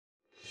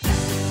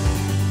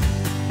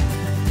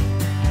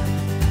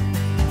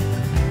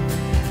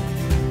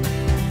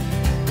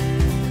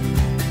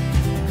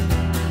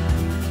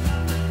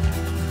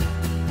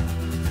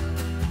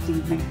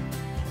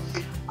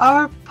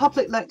Our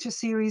public lecture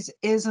series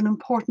is an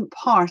important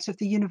part of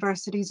the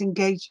university's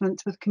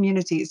engagement with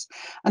communities,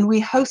 and we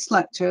host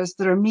lectures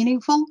that are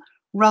meaningful,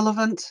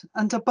 relevant,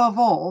 and above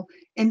all,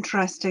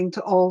 interesting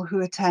to all who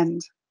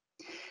attend.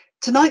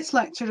 Tonight's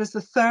lecture is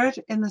the third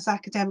in this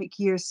academic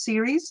year's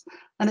series,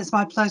 and it's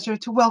my pleasure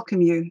to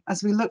welcome you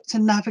as we look to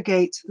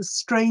navigate the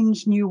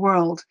strange new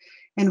world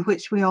in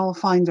which we all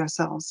find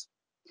ourselves.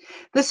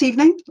 This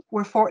evening,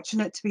 we're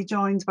fortunate to be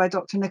joined by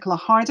Dr. Nicola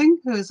Harding,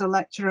 who is a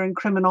lecturer in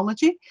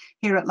criminology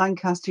here at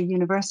Lancaster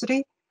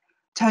University,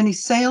 Tony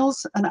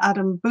Sales and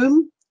Adam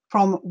Boome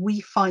from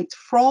We Fight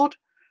Fraud,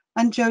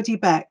 and Jodie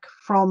Beck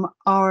from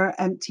Our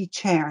Empty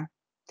Chair.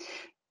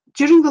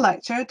 During the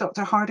lecture,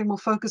 Dr. Harding will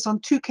focus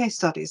on two case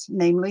studies,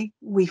 namely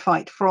We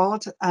Fight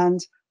Fraud and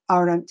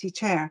Our Empty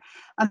Chair,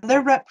 and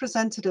their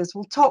representatives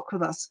will talk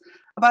with us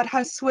about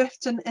how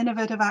swift and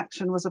innovative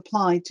action was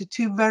applied to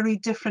two very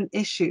different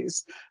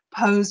issues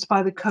posed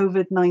by the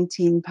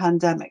COVID-19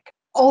 pandemic.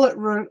 All it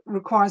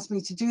requires me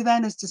to do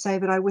then is to say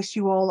that I wish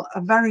you all a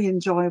very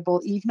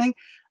enjoyable evening,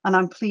 and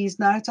I'm pleased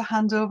now to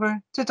hand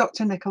over to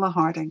Dr. Nicola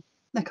Harding.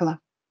 Nicola.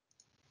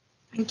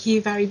 Thank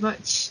you very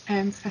much,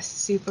 Professor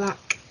Sue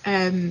Black.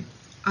 I'm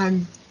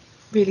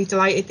really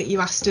delighted that you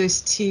asked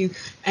us to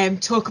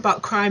talk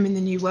about crime in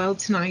the new world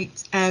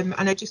tonight, and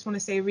I just want to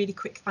say a really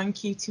quick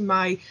thank you to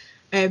my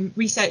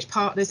research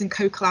partners and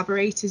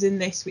co-collaborators in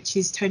this, which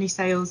is Tony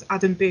Sales,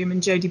 Adam Boome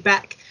and Jodie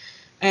Beck.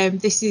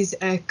 This is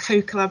a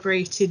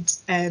co-collaborated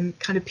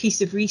kind of piece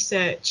of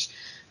research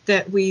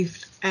that we're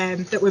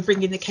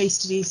bringing the case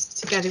studies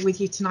together with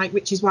you tonight,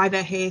 which is why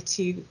they're here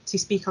to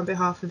speak on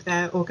behalf of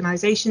their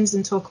organisations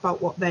and talk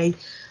about what they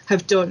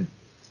have done.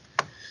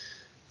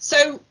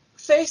 So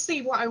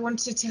firstly, what I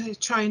wanted to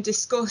try and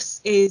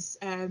discuss is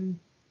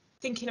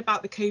thinking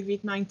about the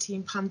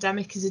COVID-19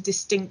 pandemic as a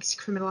distinct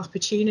criminal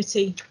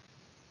opportunity.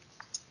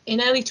 In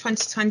early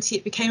 2020,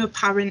 it became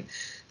apparent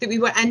that we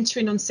were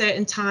entering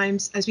uncertain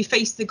times as we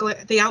faced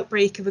the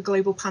outbreak of a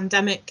global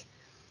pandemic.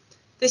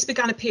 This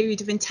began a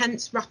period of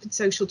intense, rapid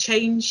social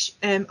change,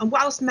 and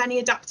whilst many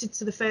adapted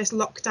to the first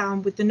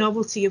lockdown with the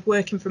novelty of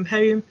working from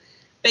home,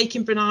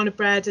 baking banana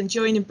bread and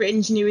joining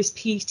Britain's newest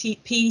PE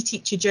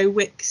teacher, Jo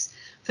Wicks,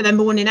 for their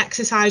morning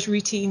exercise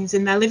routines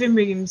in their living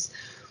rooms,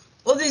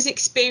 others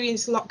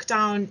experienced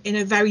lockdown in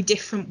a very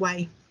different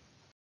way.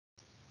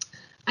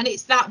 And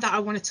it's that I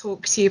want to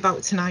talk to you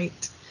about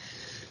tonight.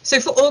 So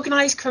for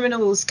organised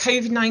criminals,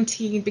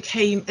 COVID-19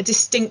 became a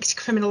distinct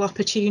criminal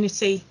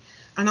opportunity,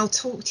 and I'll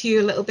talk to you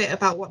a little bit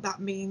about what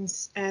that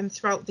means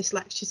throughout this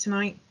lecture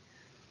tonight.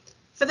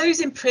 For those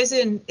in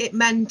prison, it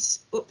meant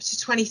up to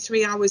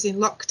 23 hours in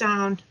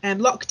lockdown,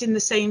 locked in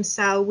the same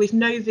cell with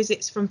no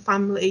visits from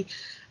family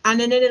and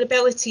an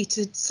inability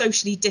to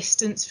socially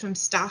distance from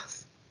staff.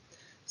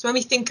 So when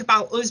we think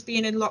about us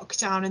being in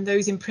lockdown and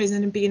those in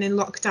prison and being in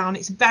lockdown,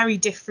 it's very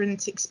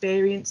different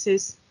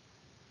experiences.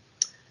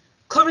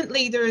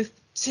 Currently,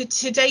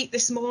 to date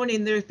this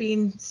morning, there have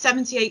been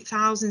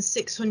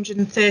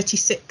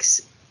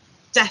 78,636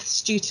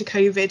 deaths due to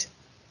COVID.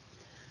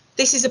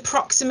 This is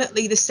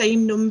approximately the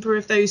same number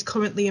of those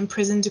currently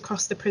imprisoned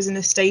across the prison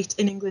estate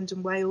in England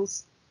and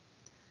Wales.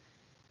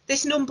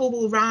 This number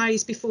will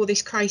rise before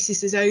this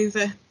crisis is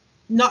over,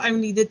 not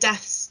only the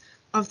deaths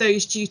of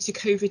those due to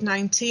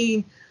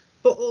COVID-19,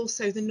 but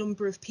also the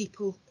number of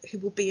people who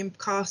will be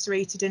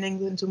incarcerated in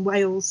England and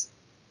Wales.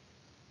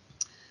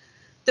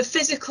 The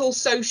physical,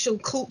 social,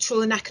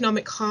 cultural and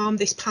economic harm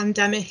this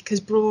pandemic has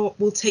brought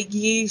will take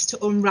years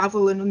to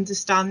unravel and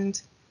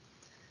understand.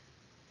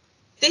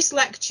 This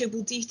lecture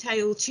will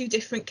detail two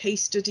different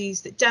case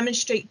studies that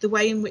demonstrate the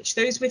way in which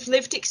those with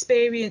lived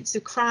experience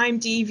of crime,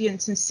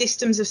 deviance and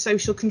systems of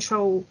social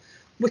control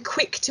were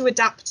quick to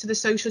adapt to the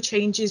social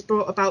changes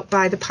brought about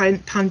by the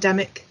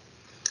pandemic.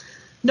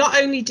 Not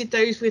only did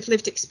those with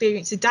lived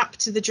experience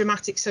adapt to the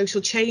dramatic social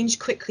change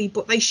quickly,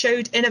 but they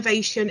showed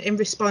innovation in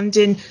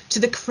responding to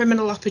the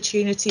criminal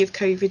opportunity of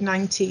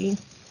COVID-19.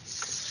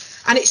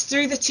 And it's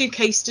through the two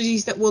case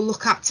studies that we'll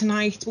look at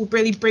tonight will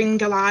really bring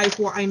alive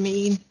what I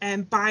mean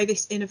by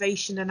this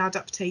innovation and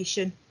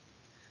adaptation.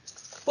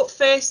 But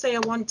firstly, I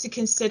want to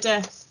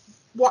consider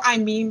what I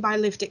mean by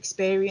lived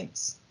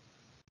experience.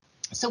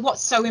 So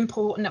what's so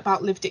important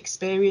about lived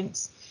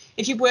experience?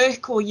 If you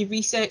work or you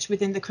research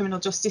within the criminal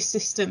justice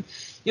system,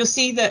 you'll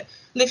see that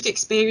lived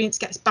experience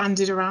gets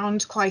bandied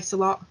around quite a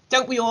lot.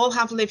 Don't we all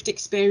have lived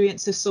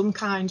experience of some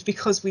kind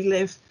because we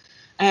live?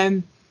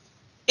 In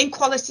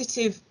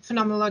qualitative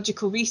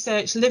phenomenological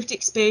research, lived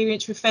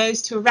experience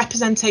refers to a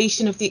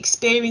representation of the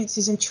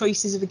experiences and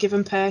choices of a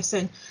given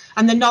person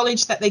and the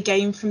knowledge that they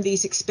gain from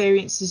these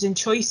experiences and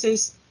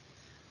choices.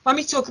 When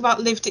we talk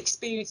about lived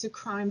experience of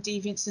crime,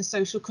 deviance and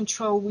social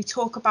control, we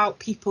talk about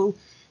people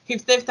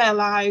who've lived their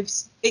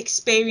lives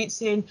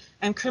experiencing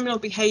criminal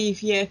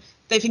behaviour,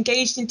 they've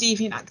engaged in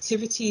deviant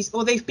activities,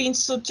 or they've been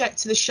subject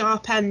to the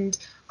sharp end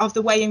of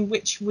the way in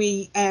which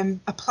we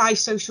apply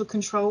social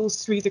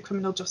controls through the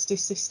criminal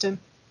justice system.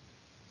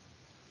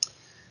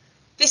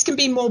 This can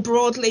be more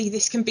broadly,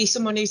 this can be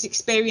someone who's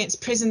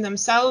experienced prison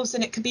themselves,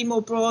 and it can be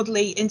more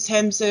broadly in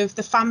terms of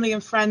the family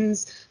and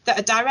friends that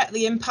are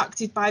directly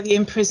impacted by the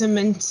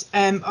imprisonment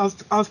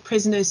of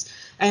prisoners,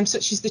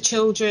 such as the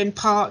children,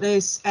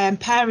 partners,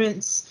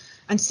 parents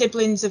and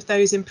siblings of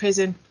those in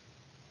prison.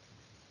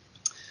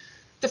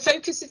 The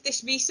focus of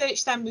this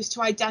research then was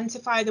to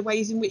identify the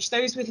ways in which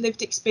those with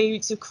lived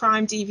experience of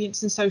crime,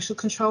 deviance and social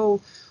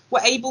control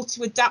were able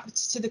to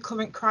adapt to the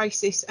current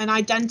crisis and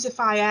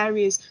identify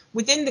areas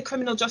within the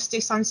criminal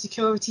justice and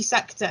security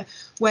sector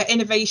where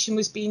innovation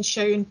was being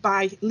shown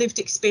by lived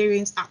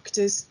experience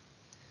actors.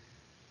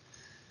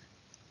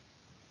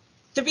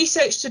 The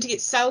research study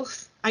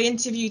itself, I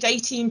interviewed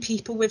 18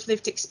 people with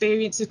lived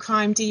experience of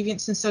crime,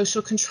 deviance and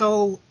social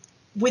control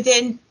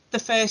within the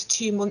first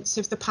 2 months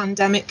of the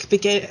pandemic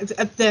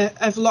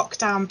of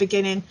lockdown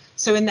beginning,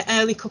 so in the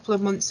early couple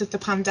of months of the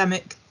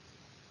pandemic.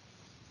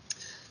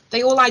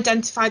 They all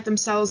identified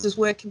themselves as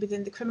working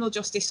within the criminal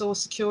justice or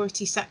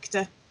security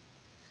sector.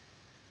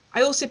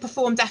 I also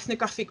performed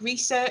ethnographic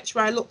research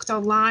where I looked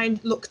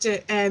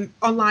at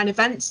online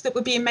events that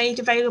were being made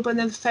available in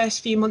the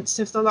first few months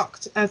of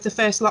the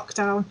first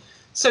lockdown,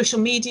 social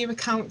media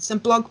accounts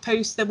and blog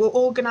posts that were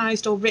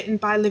organised or written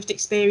by lived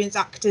experience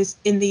actors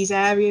in these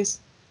areas.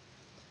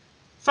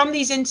 From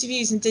these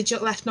interviews and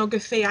digital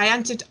ethnography,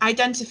 I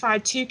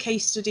identified 2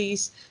 case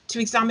studies to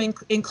examine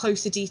in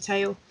closer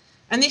detail,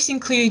 and this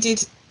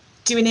included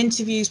doing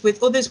interviews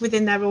with others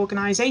within their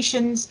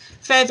organisations,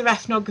 further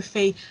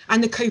ethnography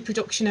and the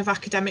co-production of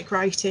academic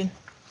writing.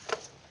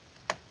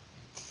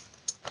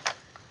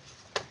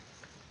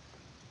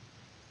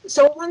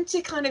 So I want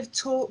to kind of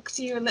talk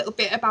to you a little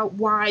bit about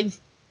why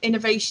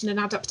innovation and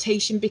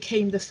adaptation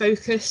became the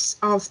focus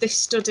of this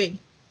study.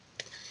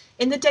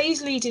 In the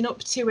days leading up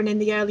to and in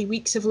the early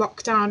weeks of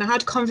lockdown, I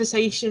had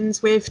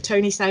conversations with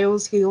Tony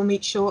Sales, who you'll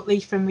meet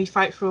shortly from We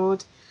Fight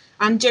Fraud,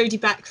 and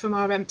Jodie Beck from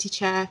Our Empty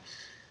Chair,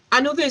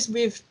 and others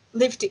with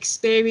lived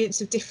experience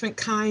of different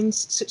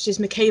kinds, such as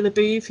Nicola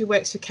Harding, who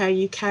works for Care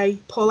UK,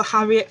 Paula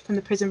Harriott from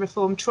the Prison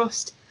Reform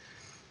Trust.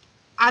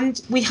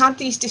 And we had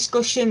these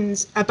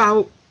discussions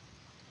about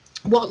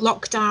what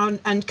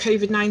lockdown and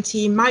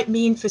COVID-19 might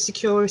mean for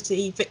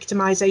security,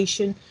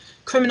 victimisation,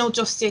 criminal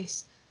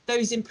justice,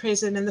 those in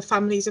prison and the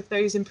families of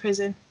those in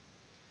prison.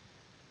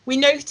 We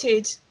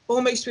noted,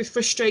 almost with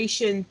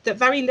frustration, that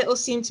very little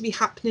seemed to be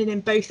happening in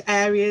both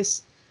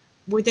areas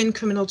within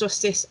criminal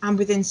justice and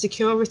within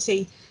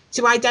security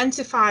to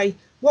identify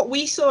what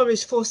we saw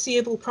as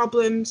foreseeable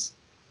problems,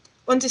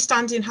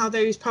 understanding how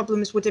those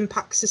problems would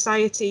impact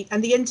society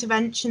and the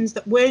interventions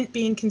that weren't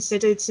being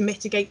considered to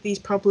mitigate these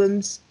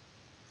problems.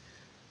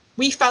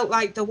 We felt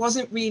like there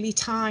wasn't really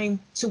time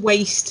to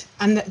waste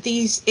and that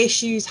these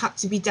issues had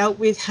to be dealt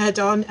with head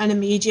on and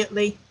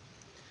immediately.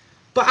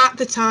 But at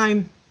the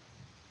time,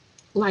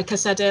 like I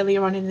said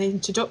earlier on in the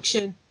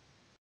introduction,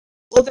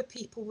 other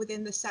people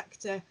within the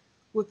sector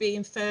were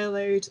being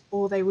furloughed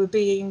or they were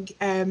being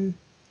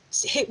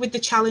hit with the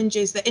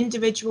challenges, the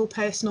individual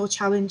personal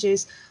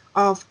challenges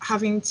of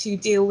having to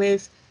deal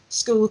with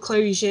school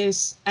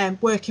closures,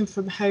 working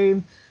from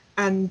home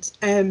and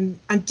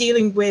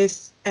dealing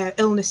with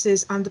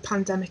illnesses and the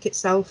pandemic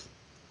itself.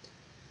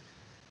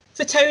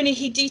 For Tony,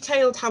 he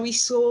detailed how he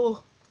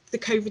saw the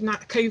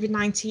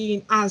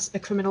COVID-19 as a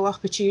criminal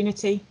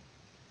opportunity.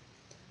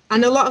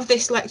 And a lot of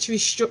this lecture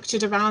is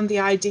structured around the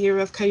idea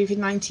of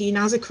COVID-19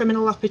 as a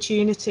criminal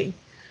opportunity,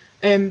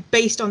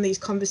 based on these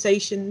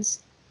conversations.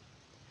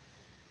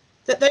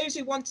 That those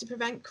who want to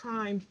prevent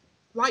crime,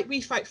 like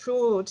We Fight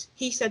Fraud,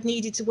 he said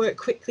needed to work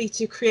quickly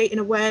to create an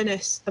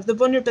awareness of the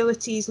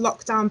vulnerabilities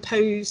lockdown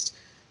posed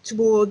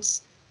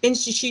towards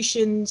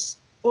institutions,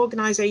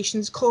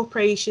 organisations,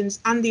 corporations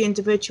and the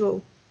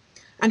individual,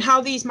 and how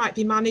these might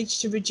be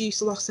managed to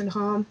reduce loss and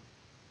harm.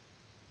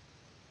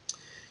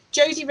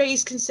 Jodie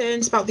raised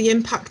concerns about the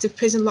impact of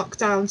prison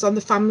lockdowns on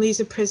the families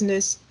of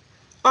prisoners,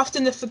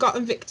 often the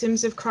forgotten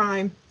victims of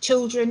crime,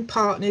 children,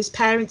 partners,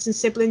 parents and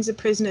siblings of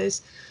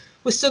prisoners,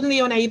 were suddenly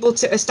unable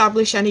to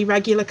establish any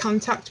regular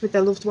contact with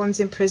their loved ones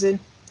in prison.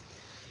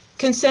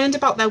 Concerned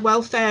about their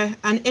welfare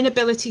and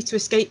inability to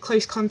escape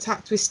close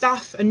contact with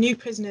staff and new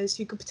prisoners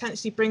who could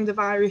potentially bring the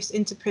virus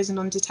into prison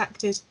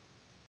undetected.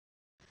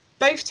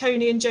 Both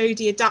Tony and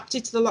Jodie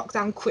adapted to the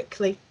lockdown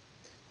quickly.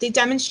 They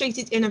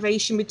demonstrated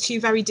innovation with 2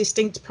 very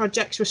distinct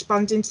projects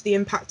responding to the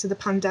impact of the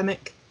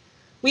pandemic.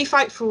 We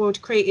Fight Fraud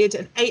created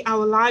an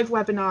 8-hour live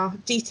webinar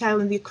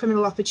detailing the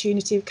criminal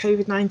opportunity of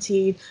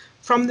COVID-19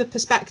 from the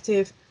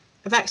perspective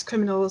of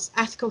ex-criminals,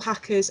 ethical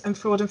hackers and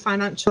fraud and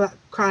financial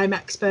crime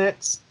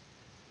experts.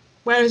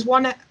 Whereas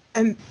Our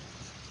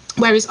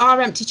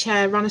Empty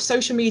Chair ran a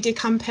social media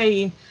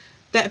campaign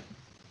that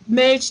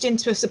merged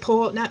into a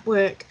support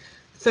network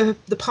for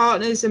the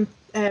partners and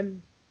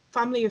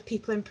family of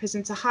people in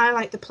prison to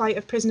highlight the plight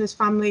of prisoners'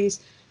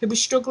 families who were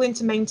struggling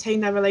to maintain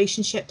their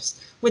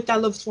relationships with their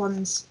loved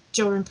ones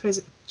during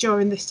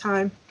this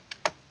time.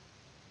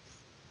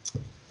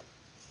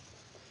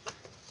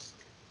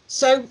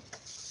 So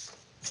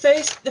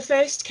The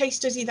first case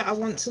study that I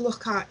want to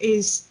look at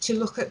is to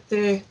look at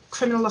the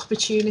criminal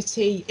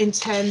opportunity in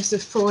terms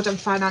of fraud and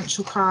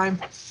financial crime,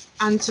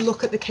 and to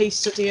look at the case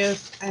study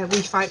of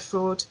We Fight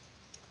Fraud.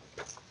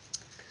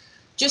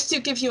 Just to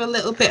give you a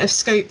little bit of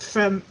scope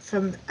from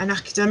an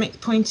academic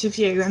point of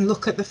view and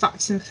look at the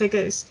facts and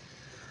figures,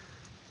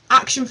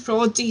 Action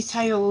Fraud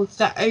detailed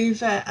that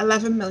over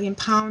 £11 million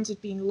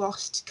had been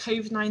lost to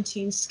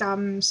COVID-19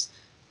 scams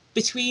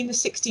between the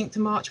 16th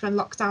of March when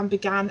lockdown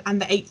began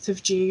and the 8th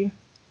of June.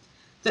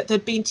 That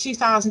there'd been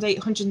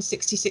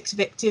 2,866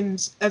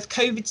 victims of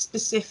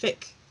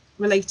COVID-specific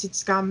related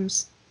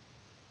scams.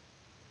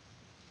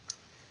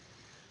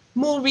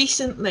 More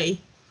recently,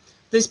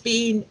 there's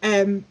been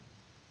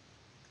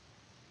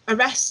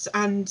arrests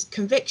and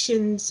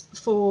convictions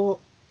for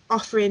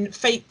offering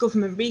fake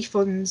government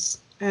refunds,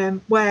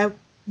 where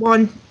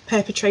one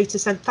perpetrator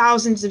sent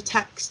thousands of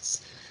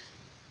texts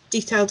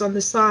detailed on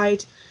the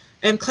slide,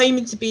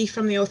 claiming to be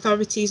from the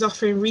authorities,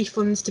 offering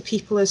refunds to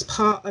people as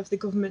part of the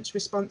government's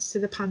response to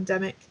the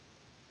pandemic.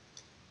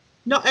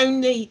 Not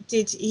only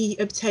did he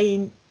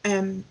obtain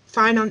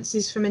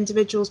finances from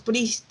individuals, but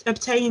he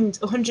obtained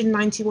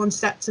 191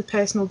 sets of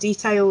personal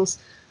details,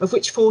 of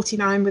which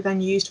 49 were then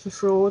used for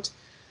fraud.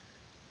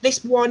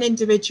 This one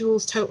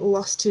individual's total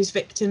loss to his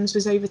victims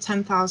was over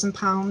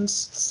 £10,000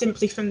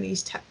 simply from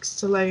these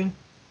texts alone.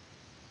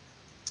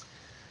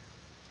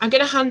 I'm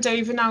going to hand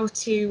over now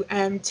to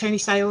Tony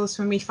Sales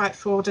from We Fight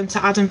Fraud and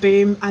to Adam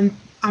Boome, and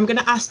I'm going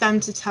to ask them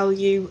to tell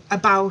you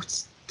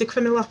about the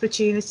criminal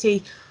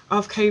opportunity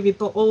of COVID,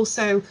 but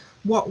also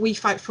what We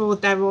Fight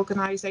Fraud, their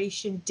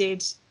organisation,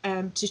 did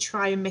to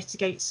try and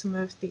mitigate some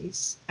of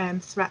these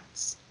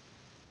threats.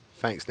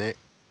 Thanks, Nick.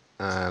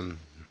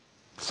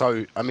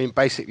 So, I mean,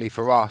 basically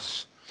for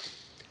us,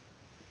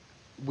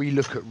 we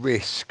look at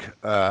risk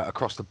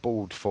across the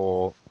board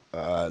for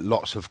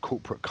lots of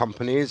corporate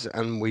companies,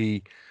 and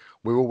we're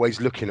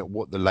always looking at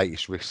what the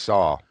latest risks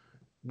are.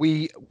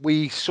 We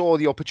saw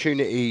the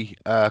opportunity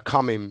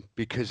coming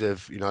because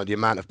of, you know, the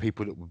amount of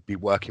people that would be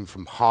working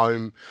from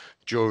home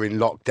during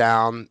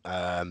lockdown,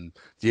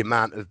 the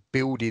amount of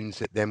buildings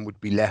that then would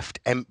be left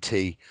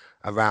empty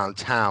around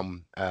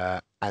town,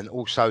 and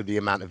also the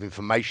amount of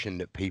information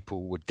that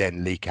people would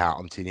then leak out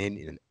onto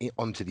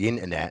the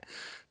internet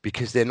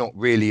because they're not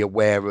really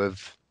aware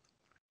of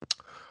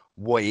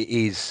what it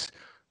is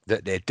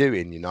that they're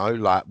doing, you know,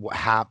 like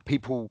how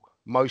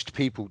most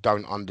people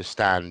don't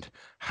understand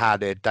how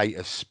their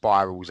data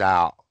spirals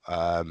out,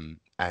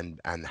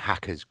 and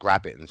hackers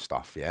grab it and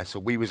stuff. Yeah, so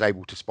we was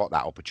able to spot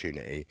that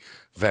opportunity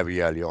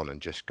very early on and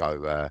just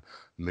go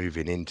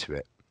moving into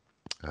it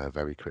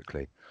very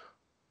quickly.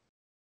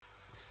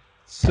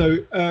 So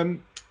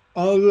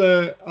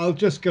I'll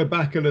just go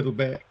back a little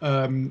bit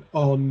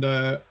on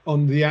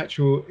the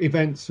actual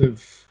events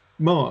of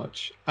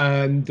March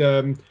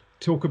and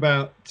talk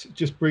about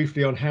just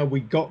briefly on how we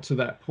got to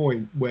that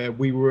point where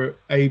we were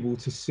able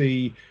to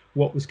see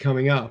what was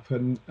coming up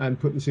and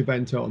put this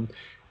event on,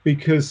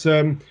 because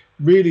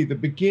really the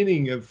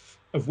beginning of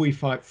We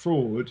Fight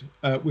Fraud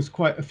was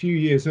quite a few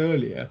years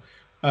earlier.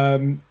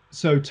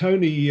 So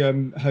Tony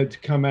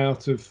had come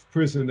out of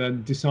prison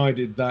and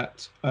decided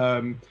that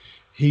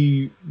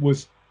he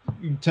was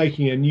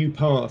taking a new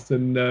path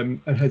and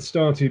had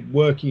started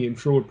working in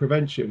fraud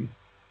prevention.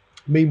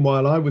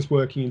 Meanwhile, I was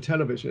working in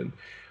television,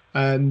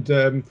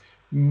 and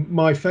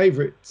my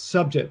favorite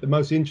subject, the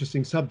most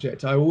interesting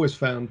subject, I always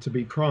found to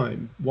be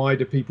crime. Why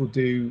do people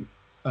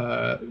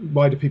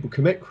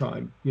commit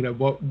crime? You know,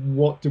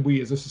 what do we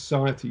as a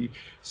society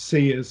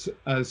see as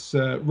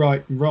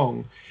right and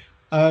wrong?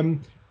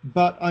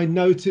 But I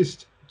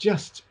noticed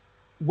just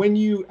when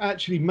you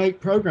actually make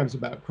programs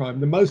about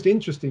crime, the most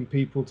interesting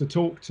people to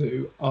talk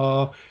to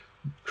are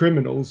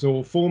criminals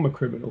or former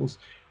criminals,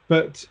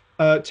 but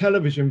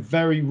television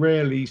very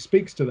rarely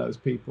speaks to those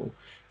people.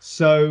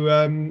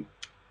 So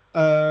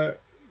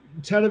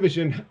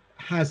television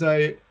has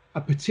a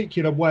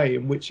particular way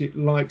in which it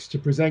likes to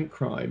present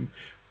crime.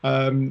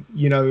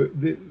 You know,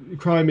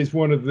 crime is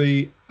one of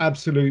the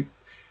absolute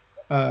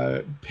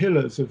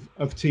pillars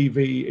of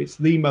TV. It's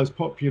the most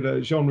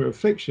popular genre of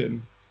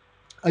fiction,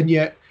 and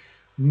yet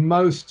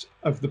most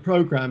of the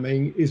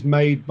programming is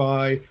made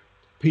by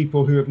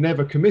people who have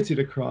never committed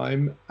a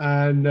crime,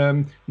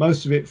 and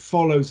most of it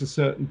follows a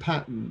certain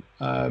pattern,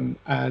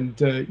 and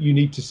you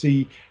need to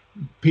see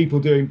people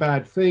doing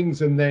bad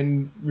things and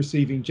then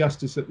receiving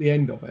justice at the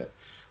end of it.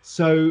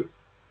 So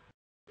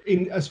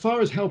as far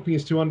as helping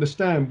us to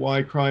understand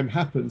why crime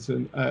happens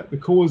and the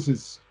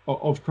causes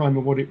of crime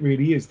and what it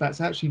really is, that's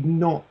actually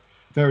not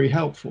very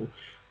helpful.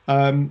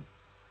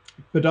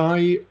 But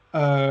I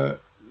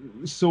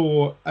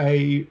saw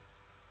a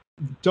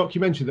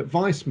documentary that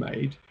Vice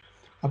made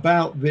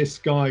about this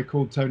guy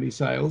called Tony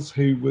Sales,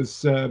 who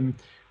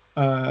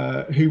had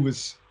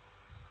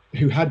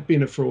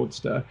been a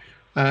fraudster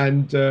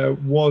and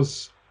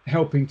was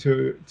helping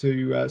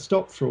to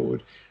stop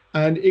fraud.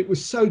 And it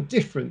was so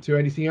different to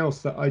anything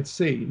else that I'd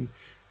seen,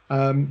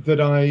 that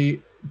I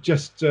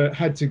just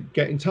had to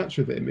get in touch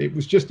with him. It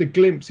was just a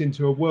glimpse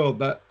into a world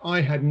that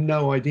I had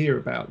no idea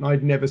about and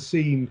I'd never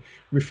seen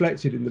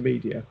reflected in the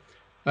media.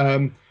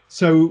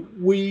 So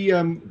we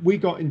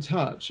got in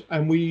touch,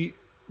 and we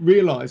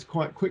realized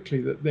quite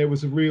quickly that there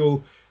was a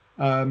real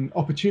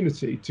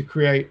opportunity to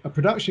create a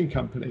production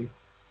company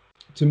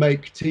to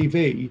make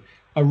TV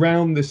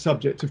around this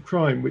subject of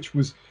crime, which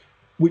was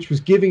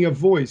giving a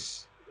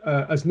voice,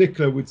 as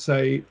Nicola would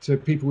say, to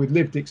people with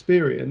lived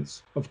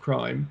experience of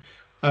crime,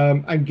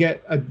 and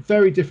get a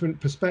very different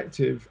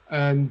perspective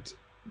and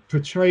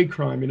portray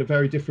crime in a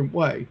very different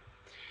way.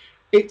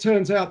 It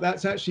turns out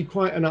that's actually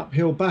quite an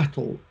uphill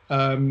battle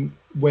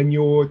when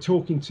you're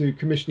talking to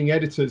commissioning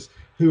editors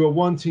who are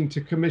wanting to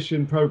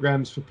commission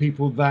programs for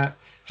people that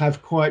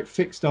have quite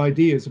fixed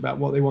ideas about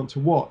what they want to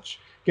watch.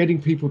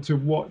 Getting people to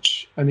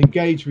watch and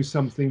engage with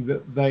something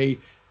that they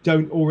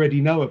don't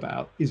already know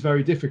about is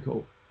very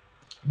difficult.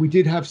 We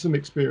did have some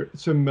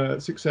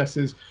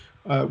successes.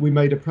 We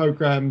made a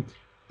program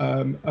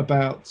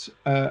about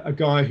a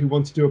guy who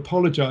wanted to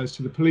apologize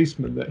to the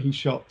policeman that he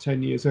shot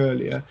 10 years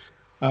earlier.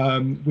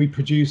 We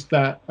produced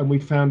that, and we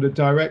found a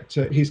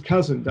director, his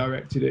cousin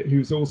directed it,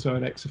 who's also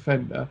an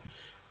ex-offender.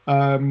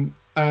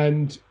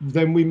 And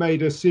then we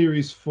made a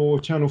series for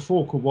Channel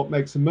 4 called What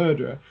Makes a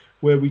Murderer,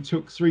 where we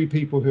took 3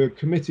 people who had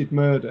committed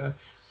murder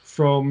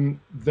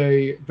from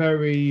the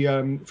very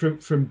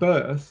from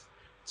birth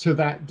to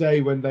that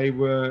day when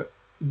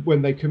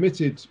they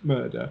committed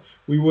murder.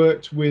 We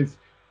worked with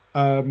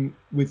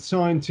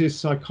scientists,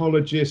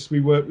 psychologists, we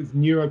worked with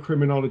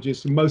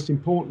neurocriminologists, and most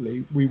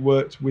importantly, we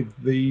worked with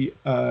the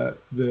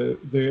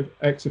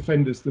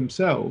ex-offenders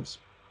themselves.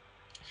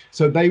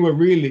 So they were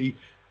really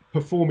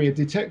performing a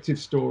detective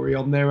story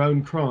on their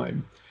own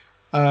crime.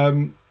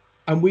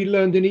 And we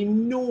learned an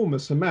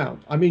enormous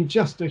amount. I mean,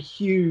 just a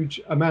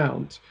huge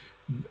amount.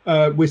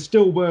 We're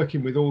still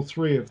working with all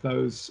 3 of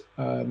those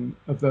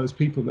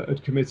people that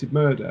had committed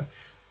murder.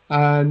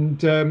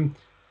 And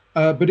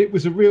but it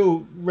was a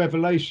real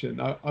revelation,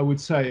 I would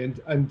say,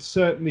 and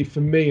certainly for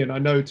me, and I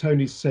know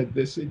Tony said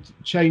this, it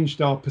changed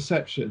our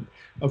perception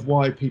of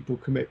why people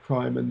commit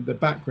crime and the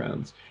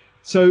backgrounds.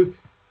 So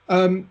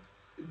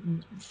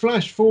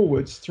flash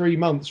forwards 3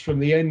 months from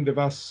the end of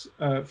us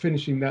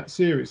finishing that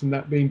series and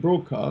that being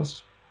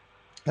broadcast,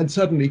 and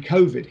suddenly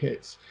COVID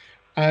hits,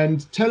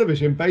 and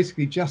television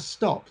basically just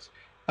stopped.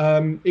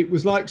 It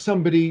was like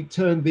somebody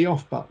turned the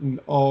off button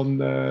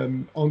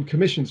on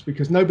commissions,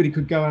 because nobody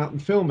could go out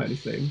and film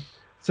anything.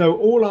 So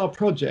all our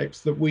projects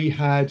that we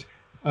had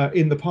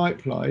in the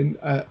pipeline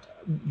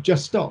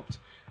just stopped.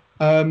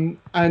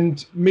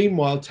 And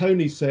meanwhile,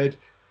 Tony said,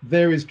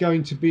 there is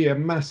going to be a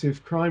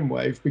massive crime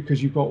wave,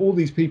 because you've got all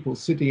these people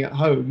sitting at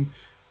home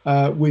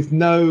with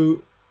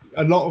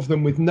a lot of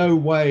them with no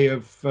way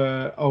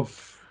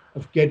of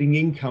getting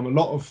income. A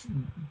lot of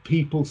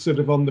people sort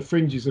of on the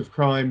fringes of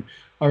crime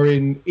are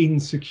in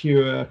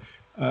insecure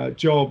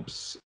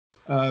jobs.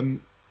 And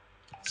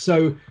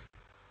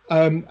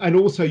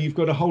also you've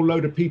got a whole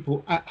load of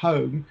people at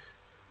home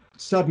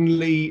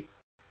suddenly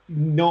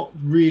not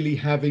really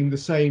having the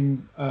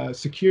same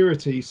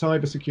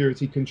cyber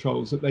security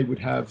controls that they would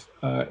have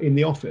in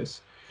the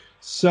office.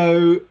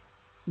 So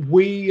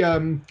we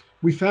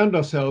found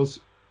ourselves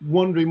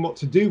wondering what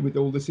to do with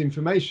all this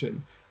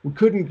information. We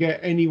couldn't get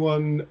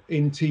anyone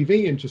in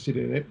TV interested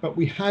in it, but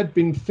we had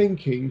been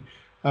thinking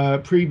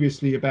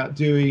previously about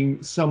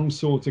doing some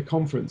sort of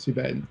conference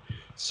event.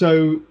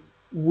 So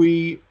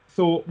we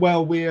thought,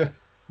 well, we're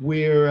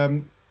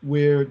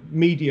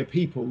media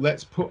people,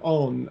 let's put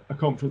on a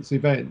conference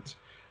event.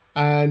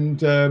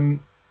 And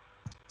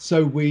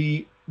so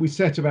we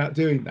set about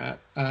doing that,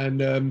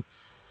 and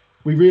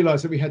we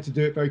realized that we had to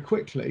do it very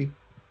quickly,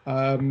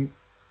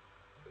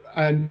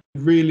 and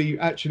really,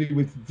 actually,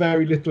 with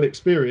very little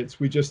experience,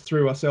 we just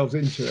threw ourselves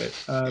into it.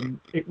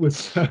 It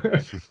was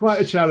quite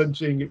a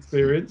challenging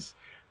experience.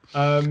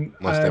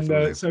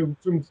 So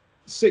from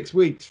 6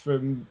 weeks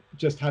from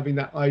just having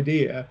that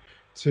idea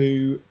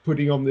to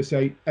putting on this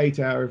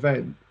eight-hour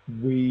event,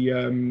 we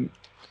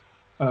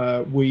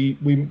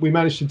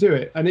managed to do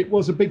it, and it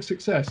was a big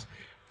success.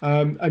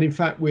 And in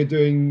fact, we're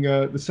doing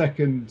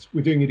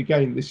we're doing it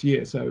again this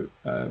year, so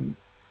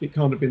it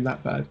can't have been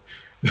that bad.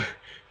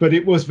 But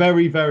it was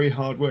very, very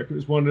hard work. It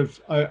was one of,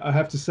 I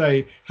have to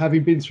say,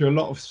 having been through a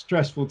lot of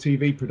stressful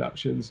TV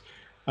productions,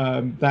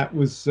 that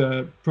was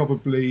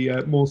probably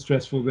more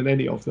stressful than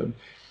any of them.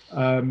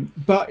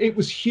 But it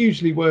was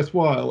hugely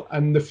worthwhile,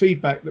 and the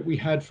feedback that we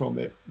had from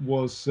it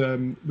was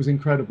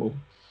incredible.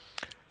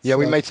 Yeah,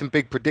 we made some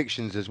big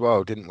predictions as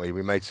well, didn't we?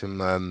 We made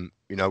some,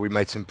 we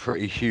made some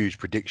pretty huge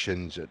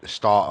predictions at the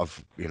start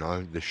of,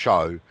 the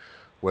show,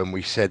 when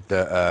we said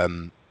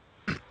that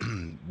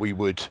we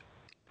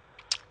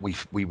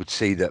would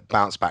see that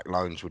bounce back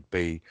loans would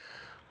be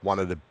one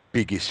of the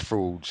biggest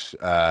frauds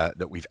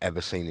that we've ever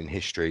seen in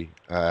history.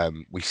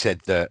 We said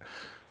that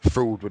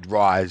fraud would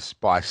rise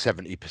by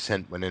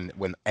 70%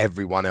 when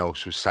everyone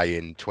else was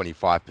saying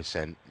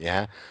 25%.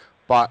 Yeah.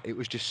 But it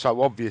was just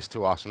so obvious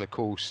to us. And of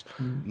course,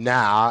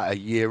 now, a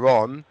year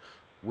on,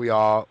 we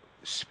are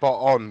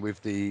spot on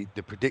with the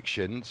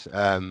predictions,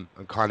 and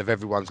kind of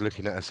everyone's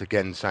looking at us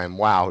again saying,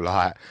 wow,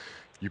 like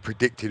you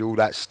predicted all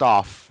that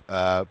stuff.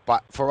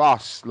 But for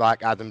us,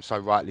 like Adam so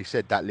rightly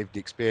said, that lived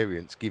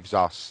experience gives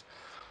us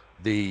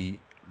the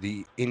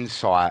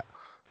insight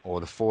or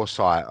the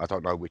foresight, I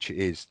don't know which it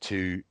is,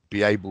 to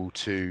be able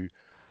to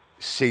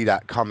see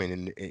that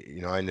coming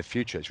in the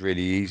future. It's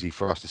really easy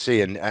for us to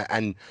see,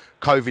 and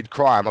COVID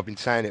crime, I've been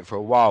saying it for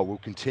a while, will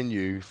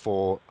continue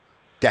for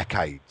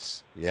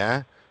decades.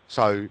 Yeah,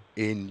 so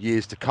in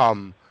years to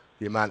come,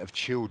 the amount of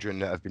children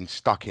that have been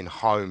stuck in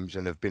homes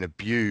and have been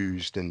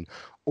abused and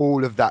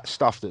all of that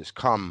stuff that's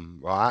come,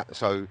 right?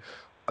 So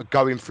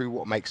going through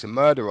what makes a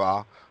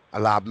murderer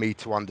allowed me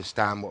to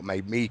understand what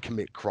made me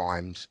commit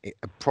crimes.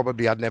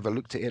 Probably I'd never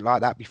looked at it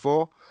like that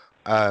before.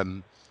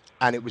 And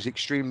it was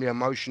extremely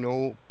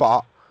emotional,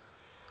 but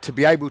to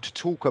be able to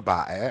talk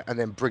about it and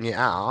then bring it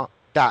out,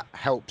 that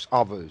helps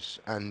others,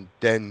 and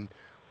then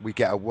we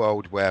get a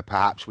world where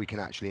perhaps we can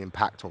actually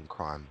impact on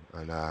crime,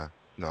 and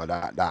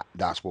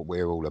that's what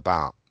we're all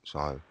about.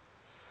 So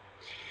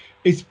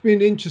it's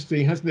been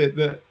interesting, hasn't it,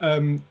 that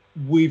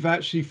we've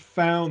actually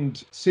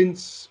found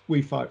since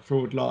We Fight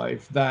Fraud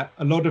Live that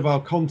a lot of our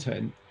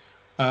content,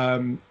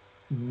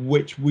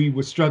 which we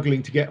were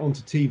struggling to get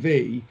onto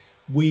TV,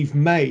 we've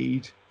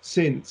made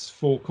since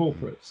for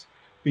corporates,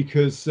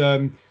 because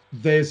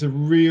there's a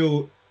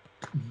real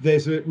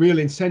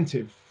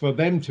incentive for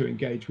them to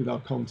engage with our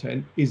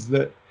content, is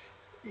that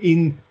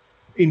in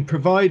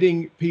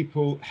providing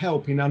people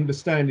help in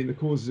understanding the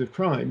causes of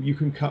crime, you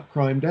can cut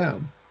crime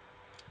down.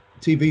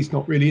 TV's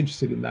not really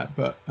interested in that,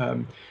 but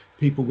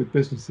people with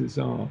businesses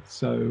are.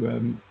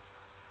 So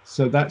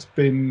that's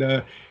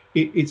been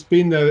it's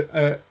been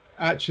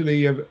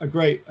actually a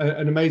great,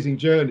 an amazing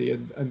journey,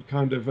 and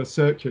kind of a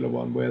circular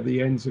one where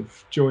the ends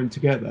have joined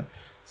together.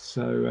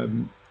 So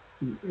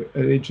an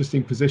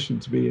interesting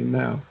position to be in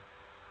now.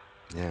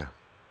 yeah,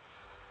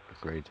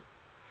 agreed.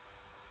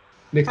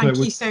 Nicola,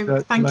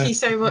 thank you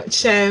so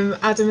much,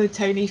 Adam and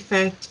Tony,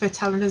 for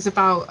telling us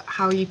about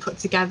how you put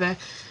together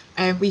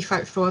We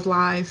Fight Fraud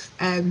Live.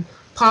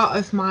 Part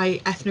of my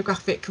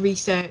ethnographic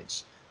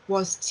research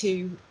was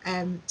to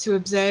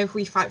observe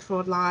We Fight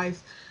Fraud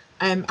Live,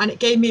 and it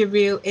gave me a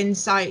real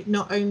insight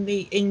not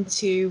only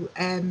into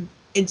kind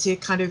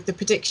of the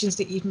predictions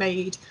that you've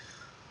made,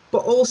 but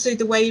also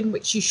the way in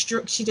which you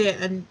structured it,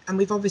 and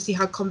we've obviously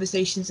had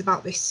conversations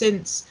about this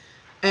since,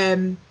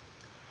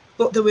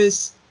 but there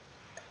was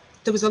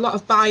a lot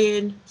of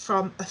buy-in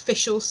from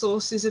official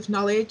sources of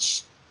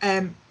knowledge,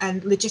 and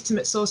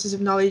legitimate sources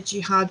of knowledge.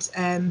 You had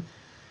Karen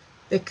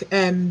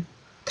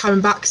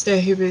Baxter,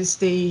 who was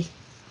the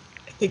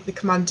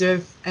commander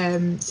of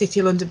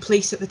City of London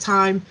Police at the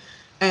time,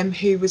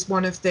 who was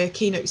one of the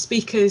keynote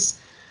speakers.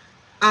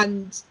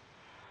 And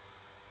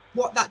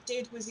what that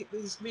did was, it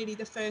was really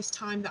the first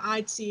time that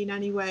I'd seen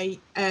anyway,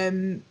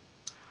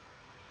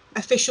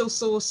 official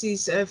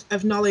sources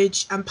of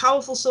knowledge and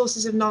powerful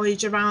sources of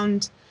knowledge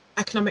around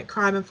economic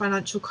crime and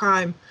financial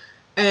crime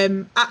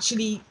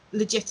actually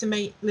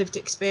legitimate lived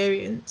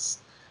experience.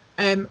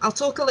 I'll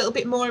talk a little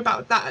bit more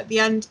about that at the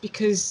end,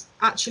 because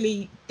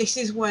actually this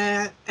is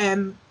where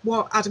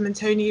what Adam and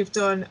Tony have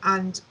done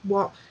and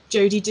what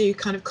Jodie do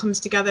kind of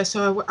comes together.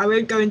 So I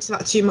won't go into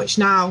that too much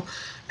now,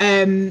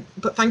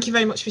 but thank you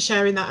very much for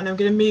sharing that. And I'm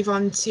going to move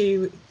on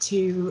to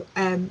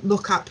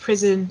look at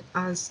prison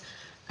as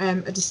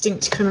a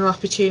distinct criminal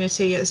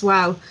opportunity as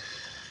well.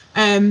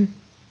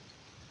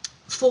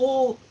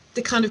 For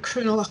the kind of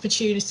criminal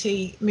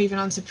opportunity, moving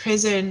on to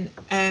prison,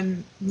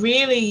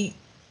 really,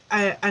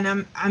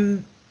 and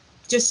I'm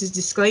just as a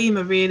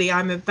disclaimer, really,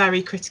 I'm a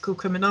very critical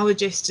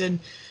criminologist, and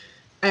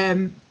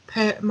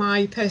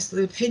my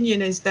personal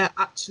opinion is that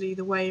actually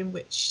the way in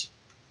which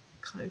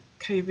kind of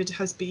COVID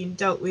has been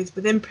dealt with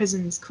within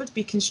prisons could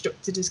be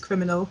constructed as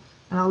criminal,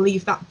 and I'll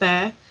leave that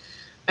there.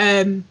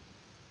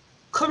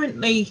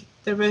 Currently,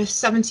 there are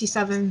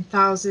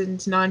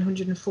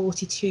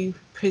 77,942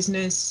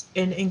 prisoners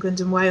in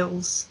England and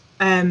Wales.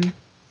 In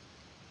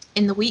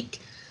the week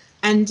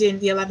ending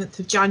the 11th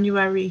of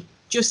January,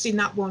 just in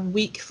that 1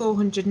 week,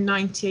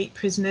 498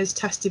 prisoners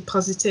tested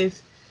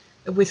positive,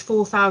 with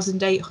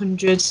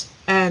 4,800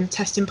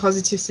 testing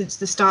positive since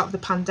the start of the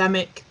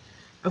pandemic,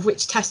 of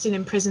which testing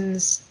in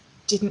prisons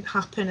didn't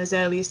happen as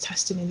early as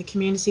testing in the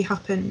community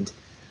happened.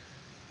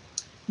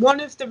 One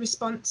of the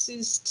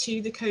responses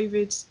to the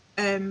COVID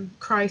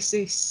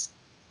crisis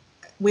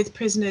with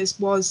prisoners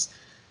was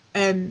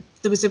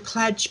there was a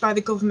pledge by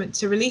the government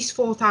to release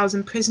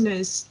 4,000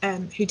 prisoners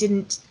who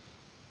didn't,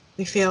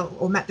 they feel,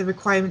 or met the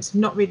requirements of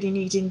not really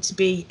needing to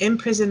be in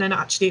prison, and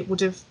actually it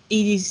would have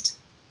eased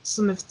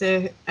some of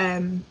the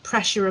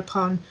pressure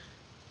upon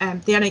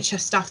the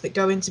NHS staff that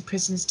go into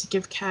prisons to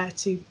give care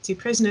to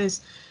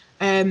prisoners,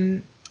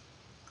 and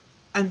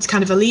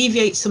kind of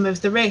alleviate some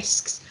of the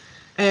risks.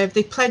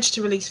 They pledged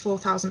to release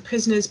 4,000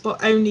 prisoners,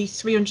 but only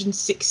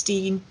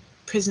 316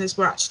 prisoners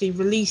were actually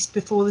released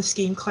before the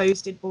scheme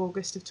closed in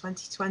August of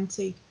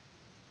 2020.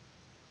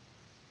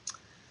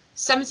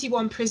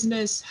 71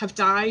 prisoners have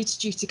died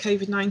due to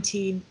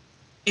COVID-19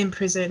 in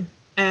prison.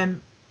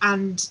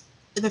 and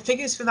the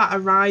figures for that are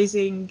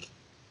rising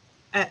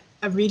at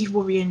a really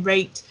worrying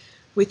rate,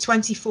 with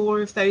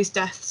 24 of those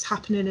deaths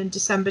happening in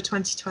December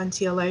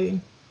 2020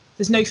 alone.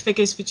 There's no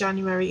figures for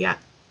January yet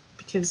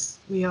because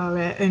we are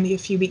only a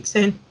few weeks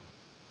in.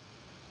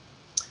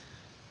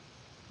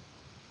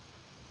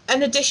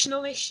 An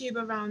additional issue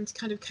around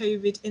kind of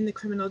COVID in the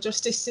criminal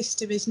justice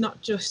system is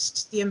not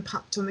just the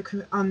impact on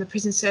the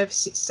prison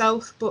service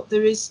itself, but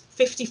there is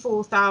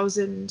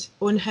 54,000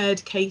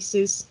 unheard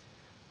cases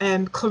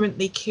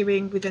currently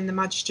queuing within the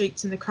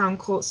magistrates and the Crown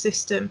Court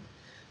system,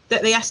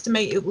 that they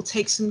estimate it will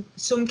take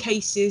some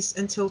cases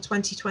until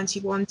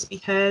 2021 to be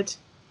heard.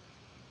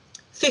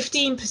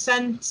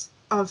 15%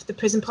 of the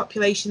prison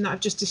population that I've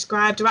just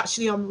described are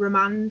actually on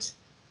remand,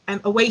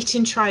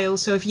 awaiting trial,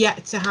 so have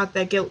yet to have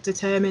their guilt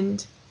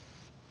determined.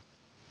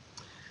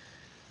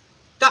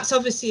 That's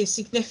obviously a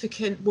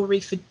significant worry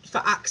for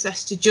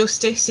access to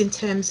justice in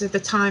terms of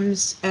the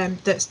times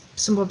that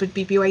someone would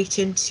be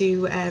waiting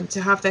to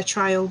have their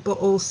trial, but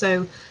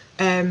also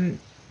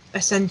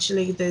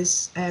essentially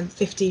there's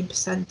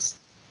 15%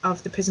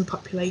 of the prison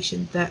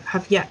population that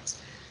have yet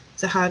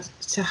to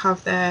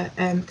have their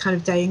kind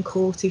of day in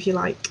court, if you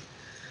like,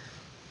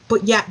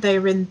 but yet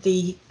they're in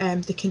the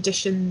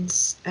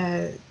conditions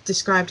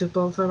described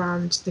above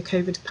around the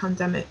COVID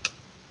pandemic.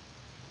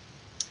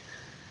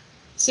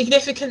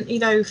 Significantly,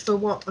 though, for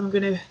what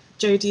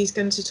Jodie's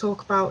going to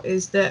talk about,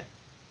 is that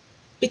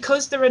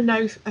because there are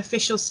no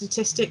official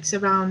statistics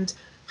around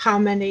how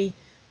many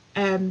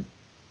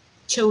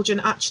children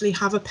actually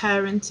have a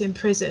parent in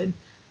prison,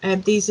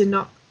 these are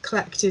not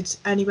collected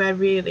anywhere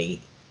really.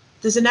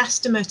 There's an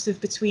estimate of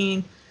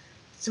between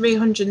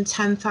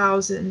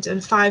 310,000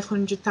 and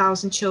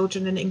 500,000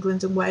 children in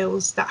England and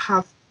Wales that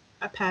have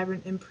a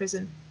parent in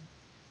prison.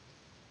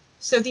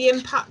 So the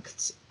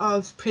impact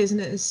of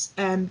prisoners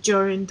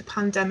during the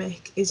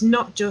pandemic is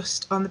not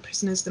just on the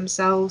prisoners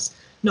themselves,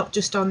 not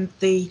just on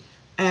the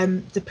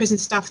prison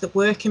staff that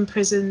work in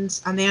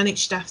prisons and the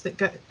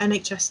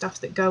NHS staff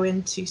that go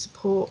in to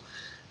support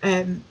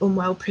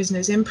unwell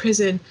prisoners in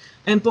prison,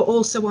 but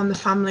also on the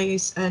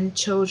families and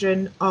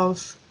children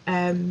of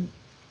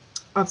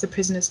the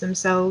prisoners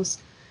themselves.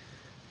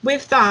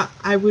 With that,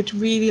 I would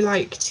really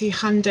like to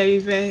hand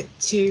over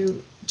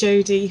to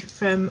Jodie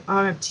from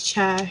our empty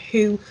chair,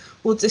 who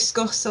will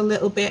discuss a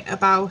little bit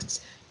about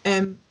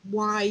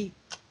why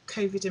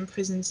COVID in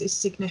prisons is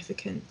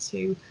significant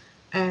to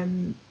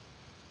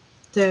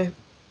the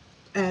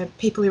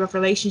people who have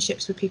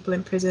relationships with people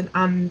in prison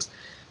and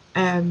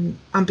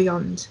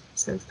beyond.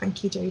 So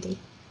thank you, Jodie.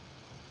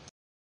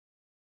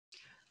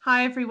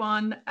 Hi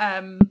everyone,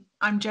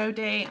 I'm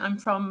Jodie. I'm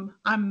from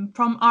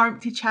our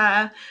empty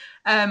chair.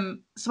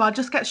 So I'll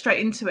just get straight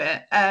into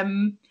it.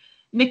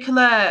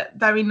 Nicola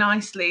very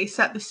nicely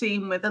set the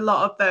scene with a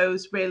lot of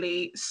those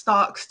really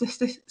stark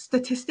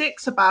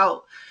statistics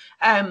about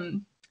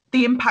the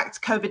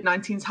impact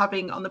COVID-19 is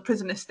having on the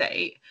prison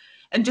estate.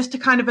 And just to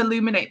kind of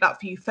illuminate that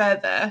for you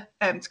further,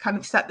 to kind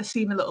of set the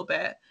scene a little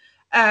bit.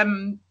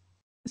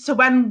 So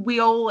when we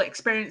all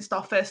experienced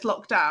our first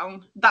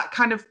lockdown, that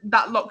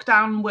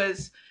lockdown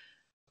was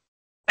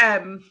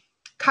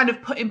kind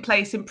of put in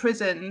place in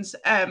prisons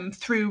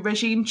through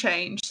regime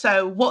change.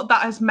 So what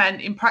that has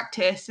meant in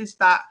practice is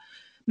that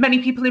many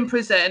people in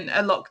prison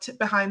are locked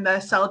behind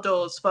their cell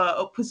doors for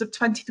upwards of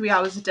 23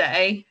 hours a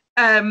day.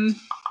 And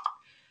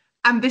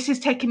this is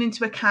taking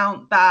into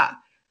account that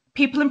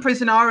people in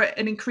prison are at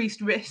an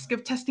increased risk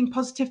of testing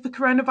positive for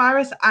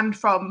coronavirus and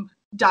from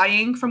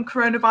dying from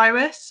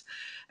coronavirus,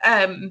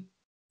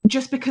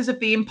 just because of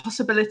the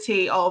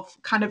impossibility of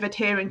kind of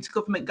adhering to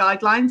government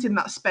guidelines in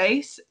that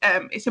space.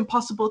 It's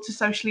impossible to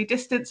socially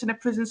distance in a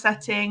prison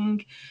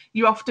setting.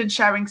 You're often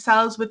sharing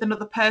cells with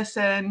another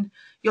person.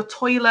 Your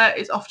toilet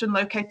is often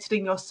located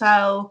in your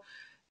cell.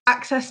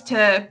 Access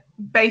to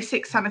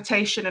basic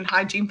sanitation and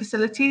hygiene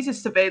facilities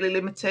is severely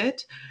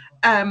limited.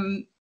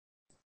 And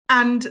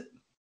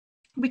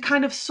we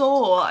kind of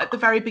saw at the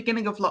very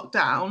beginning of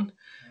lockdown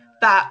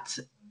that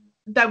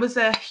there was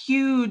a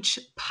huge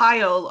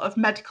pile of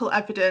medical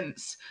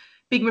evidence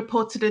being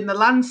reported in the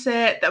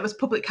Lancet. There was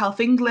Public Health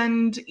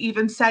England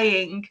even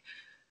saying,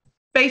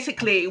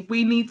 basically,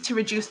 we need to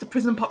reduce the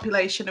prison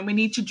population and we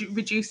need to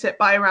reduce it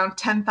by around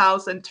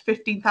 10,000 to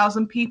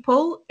 15,000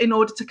 people in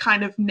order to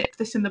kind of nip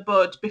this in the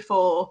bud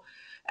before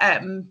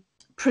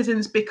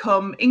prisons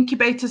become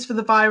incubators for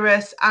the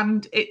virus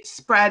and it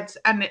spreads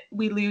and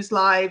we lose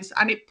lives,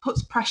 and it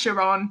puts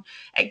pressure on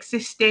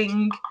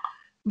existing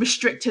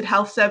restricted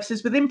health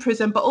services within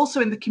prison, but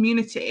also in the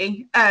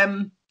community,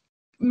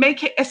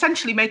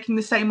 essentially making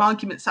the same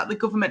arguments that the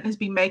government has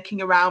been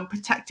making around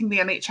protecting the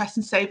NHS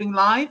and saving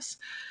lives.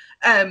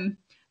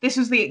 This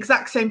was the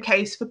exact same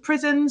case for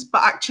prisons,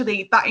 but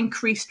actually that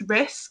increased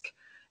risk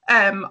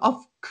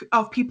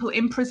of people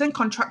in prison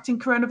contracting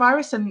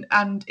coronavirus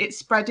and it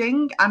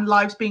spreading and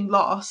lives being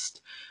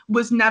lost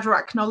was never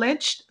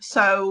acknowledged.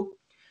 So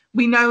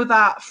we know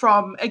that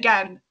from,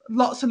 again,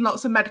 lots and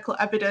lots of medical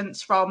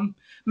evidence. From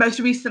most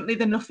recently,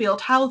 the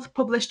Nuffield Health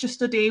published a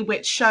study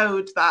which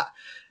showed that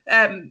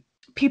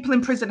people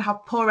in prison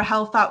have poorer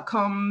health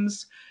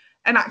outcomes.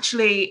 And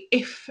actually,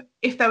 if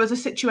there was a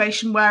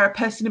situation where a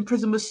person in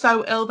prison was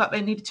so ill that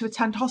they needed to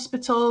attend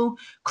hospital,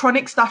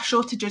 chronic staff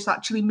shortages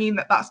actually mean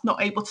that that's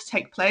not able to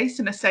take place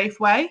in a safe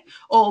way,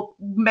 or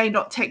may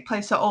not take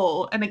place at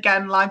all. And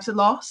again, lives are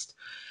lost.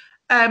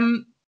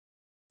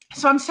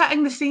 So I'm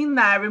setting the scene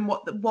there in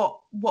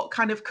what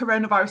kind of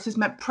coronavirus has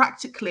meant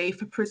practically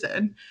for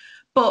prison.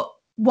 But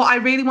what I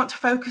really want to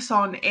focus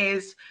on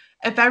is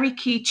a very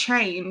key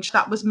change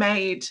that was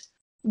made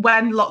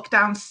when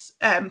lockdowns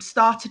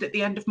started at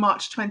the end of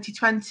March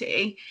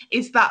 2020,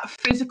 is that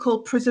physical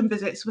prison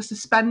visits were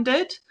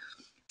suspended.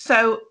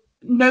 So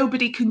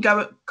nobody could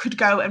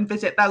go and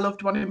visit their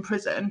loved one in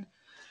prison.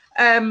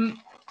 And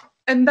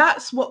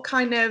that's what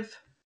kind of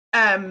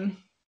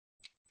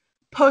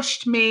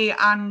pushed me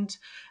and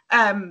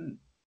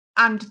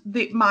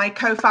my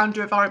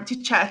co-founder of Our Empty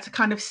Chair to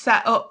kind of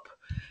set up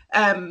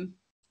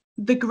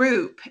the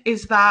group,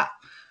 is that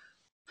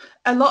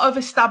a lot of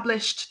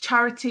established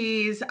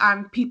charities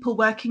and people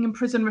working in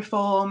prison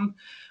reform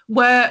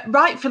were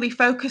rightfully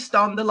focused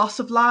on the loss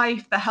of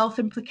life, the health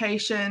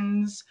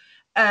implications,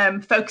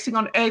 focusing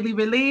on early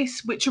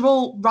release, which are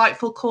all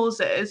rightful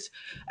causes.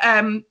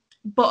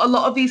 But a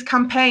lot of these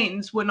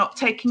campaigns were not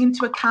taking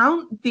into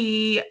account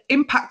the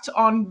impact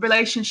on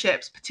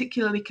relationships,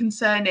 particularly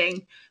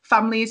concerning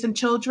families and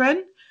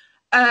children.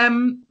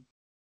 And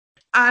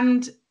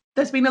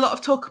there's been a lot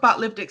of talk about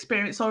lived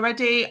experience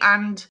already,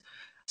 and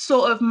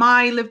sort of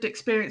my lived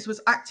experience was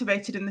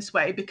activated in this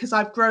way because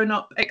I've grown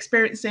up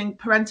experiencing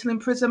parental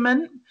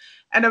imprisonment.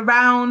 And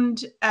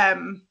around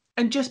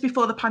and just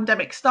before the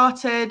pandemic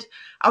started,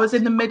 I was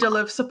in the middle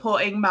of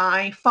supporting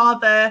my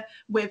father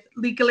with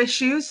legal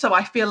issues. So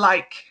I feel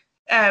like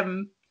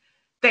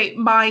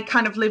my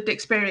kind of lived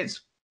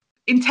experience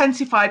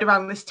intensified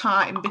around this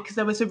time, because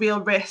there was a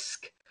real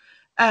risk.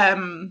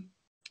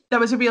 There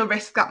was a real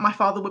risk that my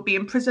father would be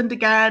imprisoned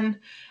again.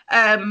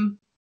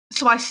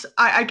 So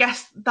I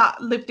guess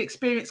that lived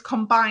experience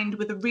combined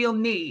with a real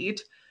need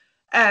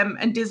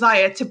and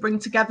desire to bring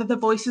together the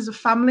voices of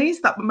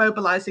families that were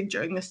mobilising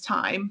during this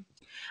time.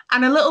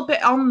 And a little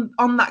bit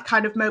on that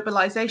kind of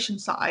mobilisation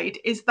side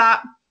is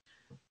that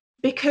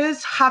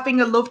because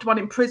having a loved one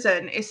in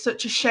prison is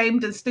such a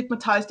shamed and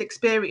stigmatised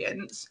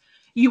experience,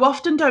 you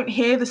often don't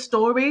hear the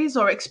stories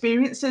or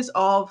experiences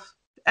of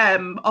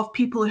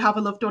people who have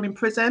a loved one in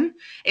prison.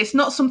 It's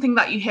not something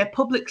that you hear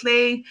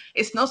publicly.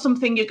 It's not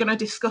something you're going to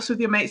discuss with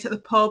your mates at the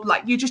pub.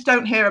 Like, you just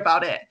don't hear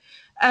about it.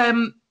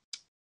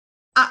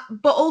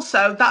 But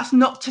also, that's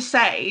not to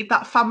say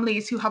that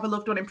families who have a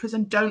loved one in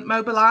prison don't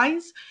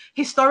mobilise.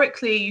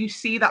 Historically, you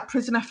see that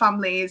prisoner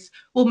families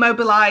will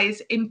mobilise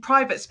in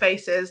private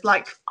spaces,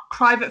 like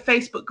private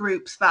Facebook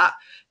groups that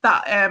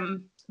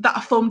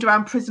are formed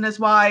around prisoners'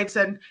 wives,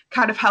 and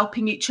kind of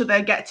helping each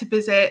other get to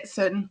visits,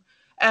 and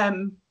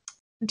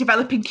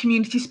developing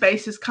community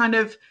spaces kind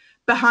of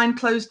behind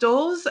closed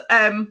doors,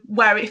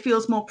 where it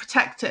feels more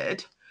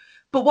protected.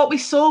 But what we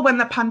saw when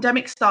the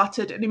pandemic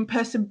started and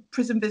in-person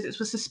prison visits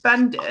were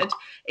suspended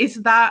is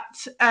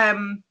that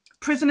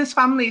prisoners'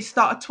 families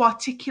started to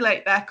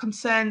articulate their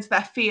concerns,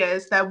 their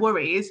fears, their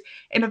worries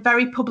in a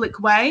very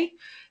public way.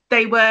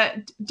 They were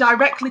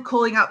directly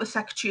calling out the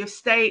Secretary of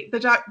State.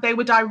 They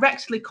were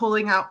directly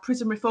calling out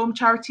prison reform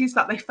charities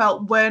that they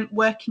felt weren't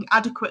working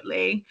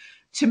adequately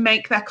to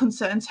make their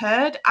concerns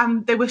heard.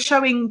 And they were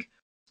showing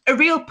a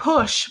real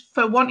push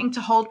for wanting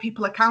to hold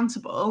people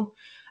accountable.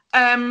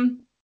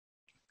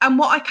 And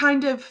what I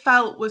kind of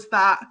felt was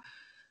that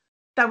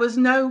there was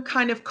no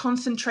kind of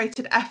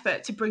concentrated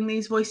effort to bring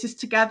these voices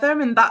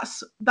together. And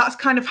that's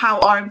kind of how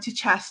Our Empty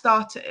Chair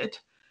started.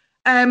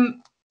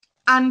 And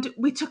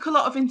we took a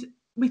lot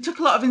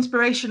of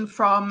inspiration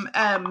from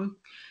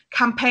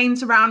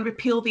campaigns around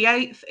Repeal the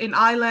Eighth in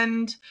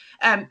Ireland.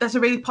 There's a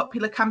really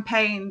popular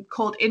campaign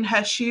called In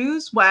Her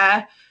Shoes,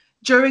 where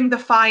during the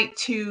fight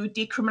to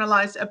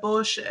decriminalise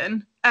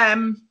abortion,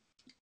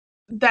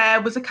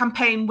 there was a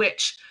campaign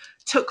which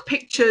took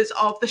pictures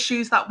of the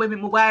shoes that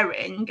women were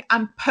wearing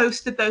and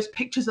posted those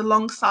pictures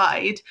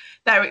alongside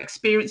their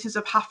experiences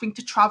of having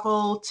to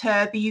travel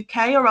to the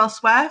UK or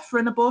elsewhere for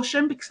an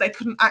abortion because they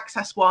couldn't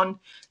access one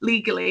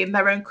legally in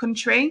their own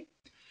country.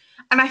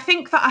 And I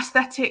think that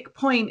aesthetic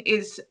point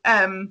is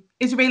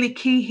really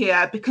key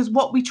here, because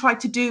what we try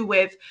to do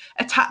with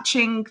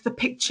attaching the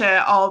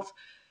picture of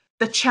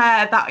the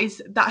chair that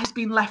has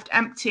been left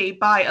empty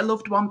by a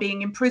loved one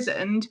being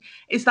imprisoned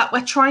is that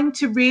we're trying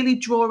to really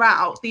draw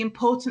out the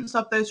importance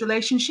of those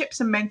relationships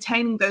and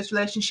maintaining those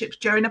relationships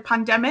during a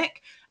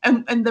pandemic,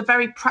 and the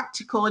very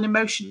practical and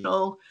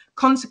emotional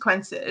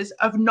consequences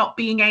of not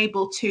being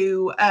able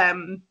to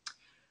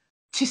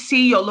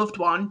see your loved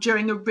one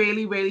during a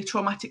really, really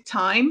traumatic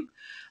time.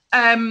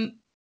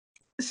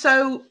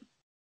 So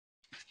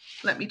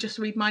let me just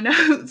read my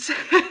notes.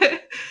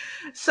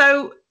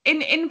 So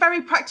in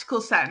very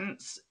practical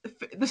sense,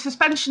 the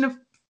suspension of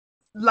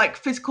like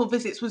physical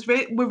visits was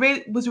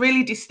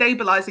really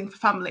destabilizing for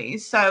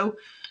families. So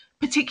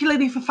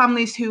particularly for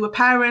families who were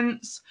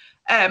parents,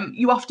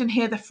 you often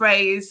hear the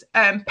phrase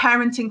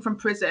parenting from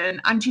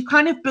prison, and you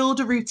kind of build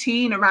a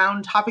routine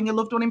around having a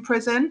loved one in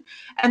prison.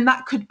 And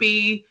that could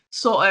be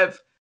sort of,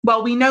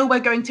 well, we know we're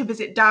going to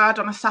visit dad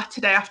on a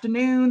Saturday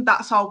afternoon.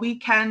 That's our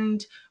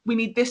weekend. We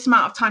need this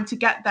amount of time to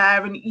get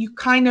there. And you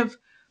kind of,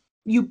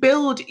 you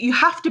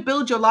have to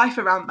build your life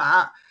around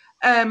that.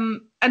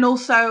 And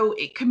also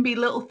it can be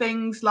little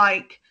things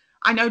like,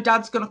 I know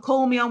dad's going to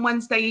call me on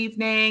Wednesday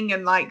evening,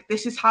 and like,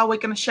 this is how we're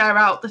going to share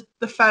out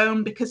the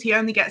phone because he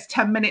only gets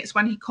 10 minutes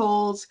when he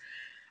calls.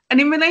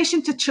 And in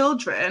relation to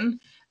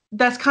children,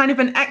 there's kind of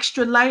an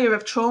extra layer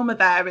of trauma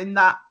there, in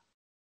that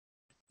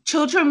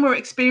children were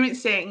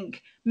experiencing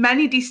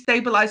many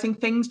destabilizing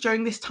things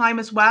during this time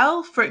as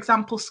well. For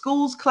example,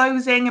 schools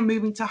closing and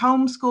moving to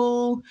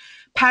homeschool,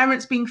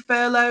 parents being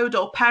furloughed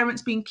or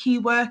parents being key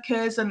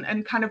workers,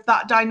 and kind of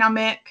that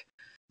dynamic.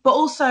 But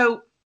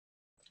also,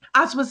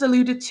 as was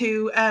alluded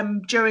to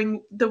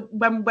during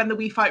when the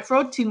We Fight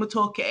Fraud team were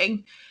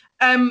talking,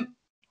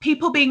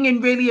 people being in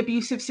really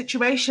abusive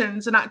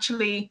situations, and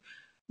actually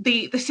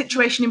the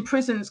situation in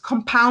prisons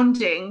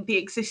compounding the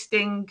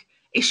existing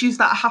issues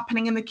that are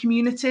happening in the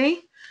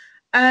community.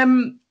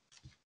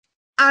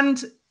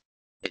 And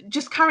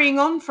just carrying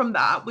on from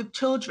that with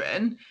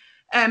children,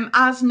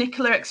 as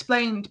Nicola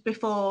explained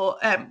before,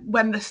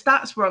 when the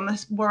stats were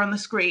on the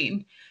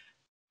screen,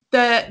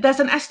 there's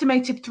an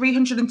estimated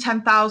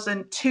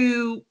 310,000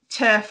 to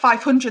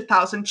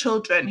 500,000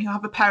 children who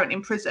have a parent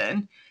in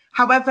prison.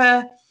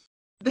 However,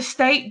 the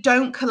state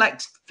don't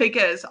collect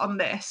figures on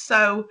this.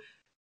 So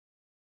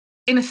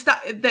in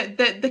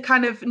the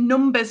kind of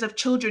numbers of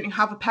children who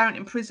have a parent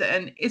in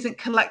prison isn't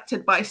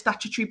collected by a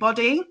statutory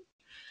body.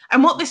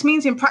 And what this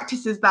means in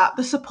practice is that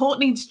the support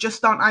needs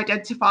just aren't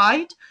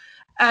identified.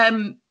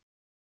 And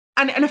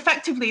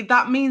effectively,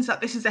 that means that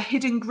this is a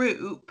hidden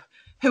group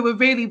who are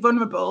really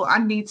vulnerable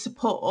and need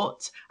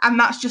support, and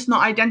that's just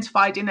not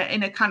identified in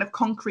a kind of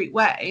concrete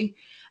way.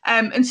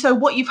 And so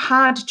what you've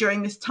had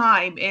during this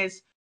time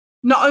is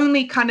not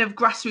only kind of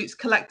grassroots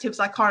collectives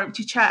like Our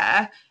Empty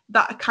Chair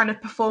that kind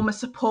of perform a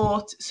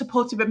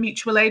supportive and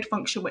mutual aid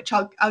function, which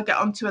I'll get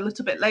onto a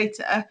little bit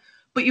later,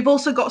 but you've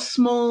also got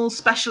small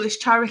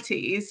specialist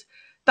charities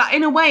that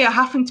in a way are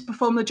having to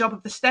perform the job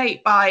of the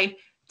state by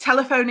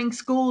telephoning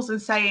schools and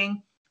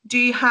saying, do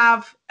you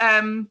have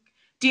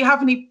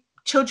any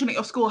children at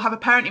your school have a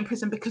parent in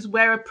prison, because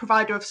we're a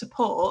provider of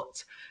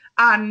support.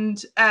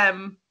 And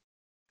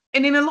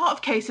in a lot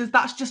of cases,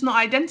 that's just not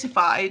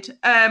identified.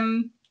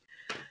 And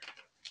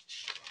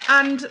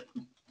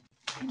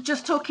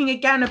just talking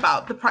again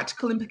about the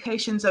practical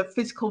implications of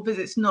physical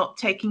visits not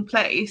taking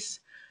place,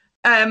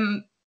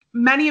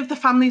 many of the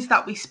families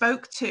that we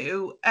spoke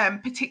to,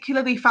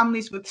 particularly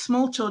families with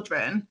small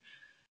children,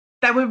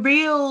 there were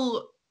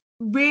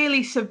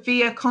really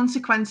severe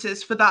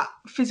consequences for that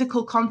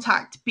physical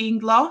contact being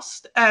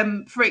lost.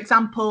 For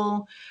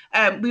example,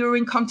 we were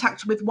in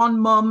contact with one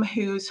mum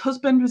whose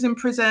husband was in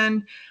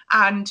prison,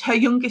 and her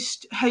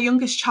youngest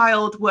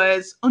child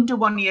was under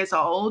 1 year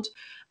old.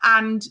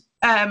 And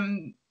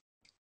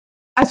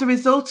as a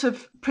result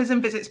of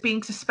prison visits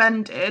being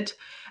suspended,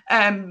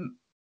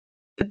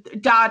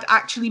 dad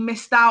actually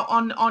missed out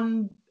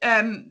on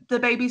the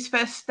baby's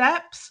first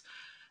steps.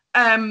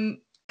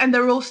 And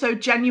there are also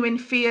genuine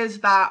fears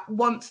that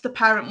once the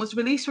parent was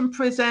released from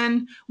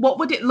prison, what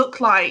would it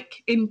look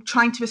like in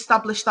trying to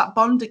establish that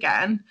bond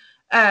again?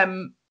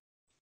 And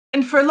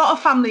for a lot of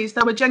families,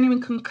 there were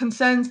genuine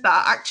concerns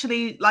that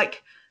actually,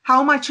 like, how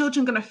are my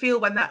children going to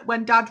feel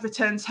when dad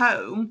returns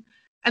home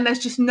and there's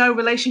just no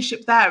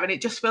relationship there, and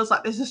it just feels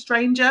like there's a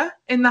stranger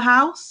in the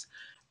house?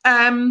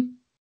 And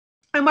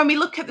when we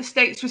look at the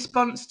state's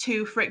response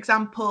to, for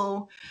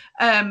example,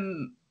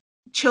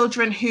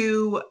 children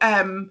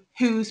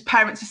whose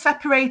parents are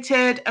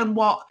separated, and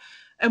what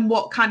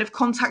kind of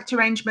contact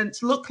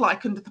arrangements look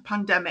like under the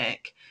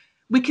pandemic,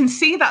 we can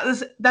see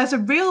that there's a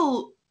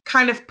real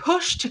kind of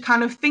push to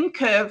kind of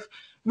think of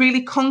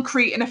really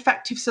concrete and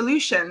effective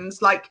solutions,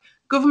 like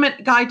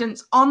government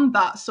guidance on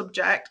that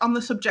subject, on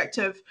the subject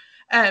of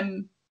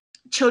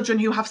children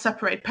who have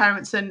separated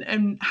parents,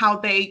 and how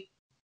they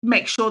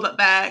make sure that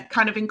they're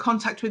kind of in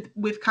contact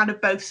with kind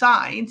of both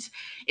sides.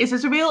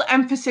 There's a real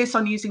emphasis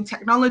on using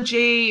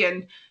technology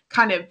and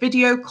kind of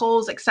video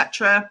calls,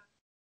 etc.,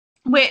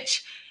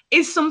 which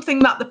is something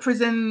that the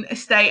prison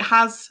estate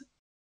has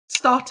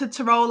started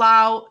to roll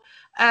out.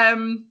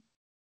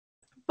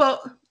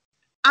 But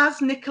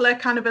as Nicola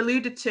kind of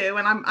alluded to,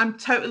 and I'm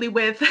totally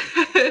with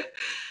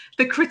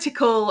the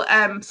critical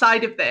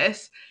side of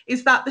this,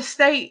 is that the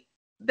state,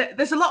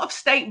 there's a lot of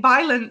state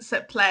violence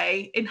at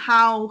play in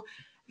how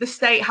the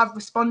state have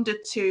responded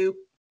to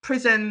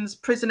prisons,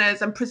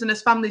 prisoners, and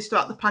prisoners' families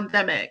throughout the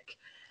pandemic.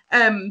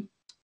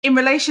 In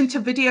relation to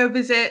video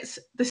visits,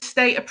 the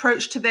state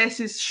approach to this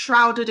is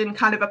shrouded in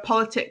kind of a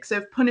politics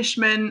of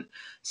punishment,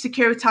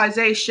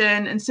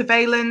 securitization, and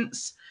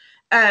surveillance.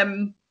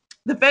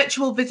 the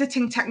virtual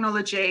visiting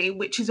technology,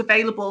 which is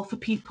available for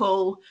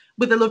people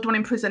with a loved one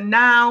in prison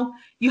now.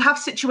 You have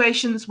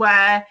situations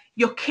where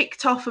you're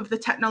kicked off of the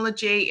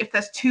technology if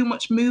there's too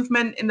much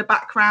movement in the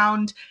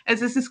background, as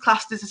this is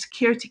classed as a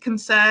security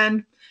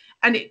concern.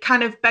 And it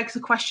kind of begs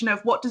the question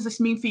of, what does this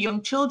mean for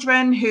young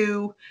children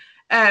who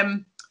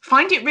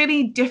find it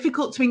really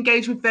difficult to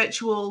engage with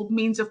virtual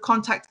means of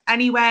contact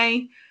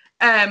anyway?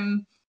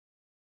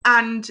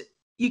 And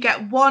you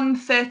get one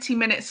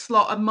 30-minute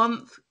slot a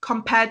month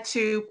compared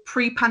to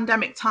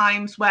pre-pandemic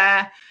times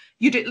where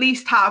you'd at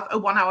least have a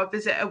 1 hour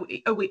visit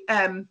a week.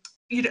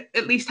 You'd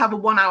at least have a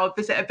 1 hour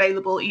visit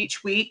available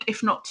each week,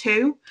 if not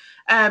two.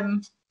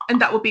 And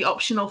that would be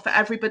optional for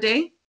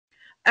everybody.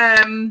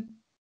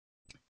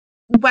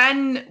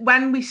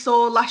 When we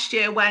saw last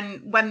year,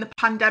 when the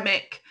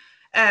pandemic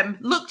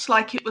looked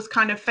like it was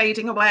kind of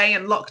fading away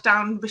and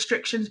lockdown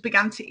restrictions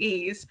began to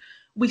ease,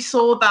 we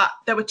saw that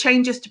there were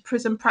changes to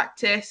prison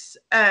practice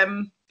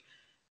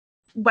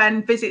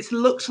when visits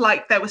looked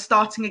like they were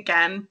starting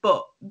again,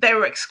 but they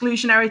were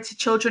exclusionary to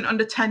children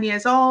under 10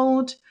 years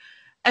old.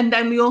 And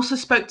then we also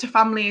spoke to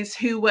families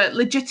who were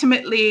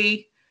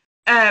legitimately,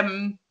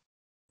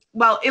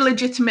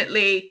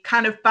 illegitimately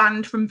kind of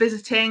banned from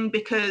visiting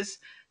because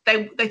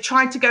they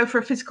tried to go for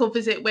a physical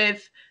visit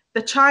with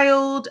the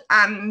child,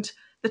 and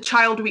the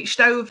child reached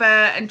over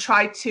and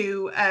tried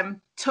to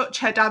touch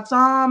her dad's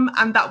arm,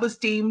 and that was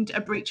deemed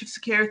a breach of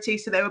security,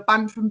 so they were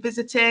banned from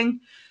visiting.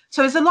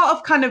 So there's a lot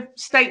of kind of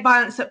state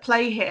violence at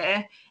play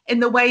here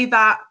in the way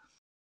that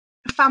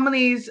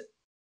families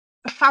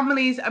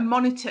are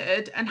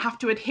monitored and have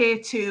to adhere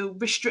to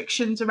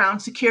restrictions around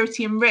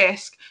security and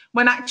risk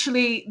when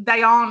actually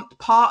they aren't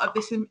part of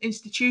this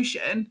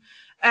institution,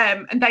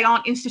 and they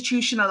aren't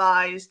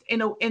institutionalized in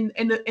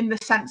the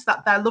sense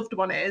that their loved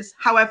one is,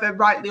 however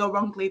rightly or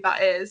wrongly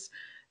that is.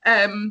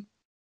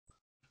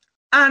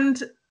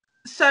 And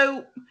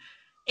so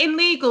in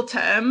legal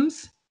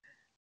terms,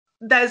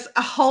 there's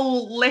a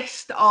whole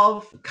list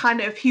of kind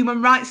of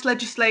human rights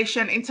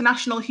legislation,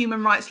 international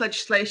human rights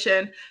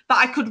legislation that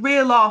I could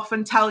reel off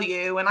and tell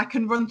you, and I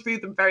can run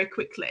through them very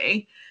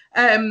quickly.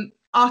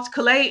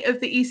 Article 8 of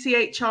the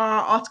ECHR,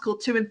 Article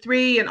 2 and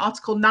 3, and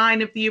Article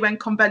 9 of the UN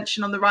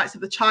Convention on the Rights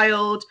of the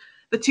Child.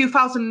 The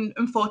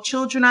 2004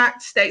 Children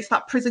Act states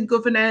that prison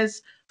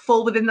governors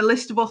fall within the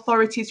list of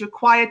authorities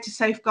required to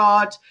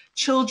safeguard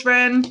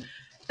children.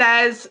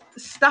 There's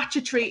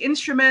statutory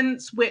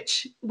instruments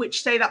which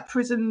say that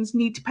prisons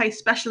need to pay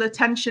special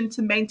attention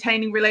to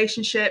maintaining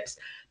relationships.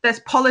 There's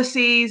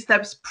policies,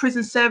 there's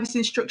prison service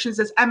instructions,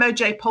 there's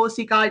MOJ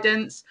policy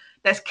guidance,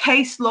 there's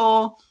case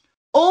law,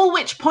 all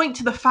which point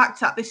to the fact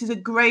that this is a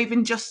grave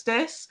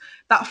injustice,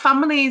 that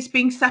families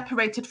being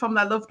separated from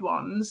their loved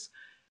ones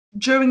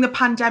during the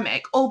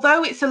pandemic,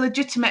 although it's a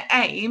legitimate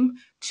aim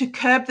to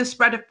curb the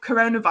spread of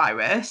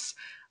coronavirus,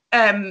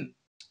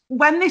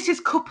 when this is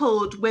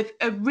coupled with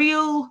a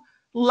real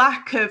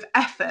lack of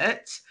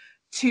effort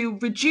to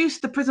reduce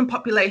the prison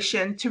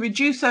population, to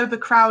reduce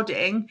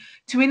overcrowding,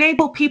 to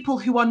enable people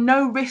who are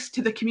no risk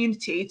to the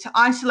community to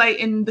isolate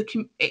in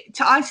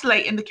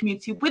the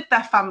community with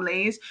their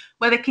families,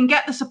 where they can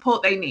get the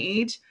support they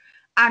need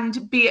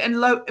and be at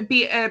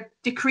a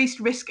decreased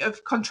risk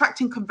of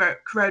contracting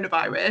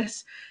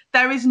coronavirus,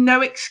 there is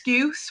no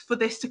excuse for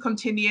this to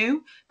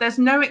continue. There's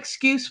no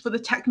excuse for the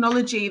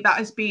technology that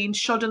has been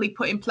shoddily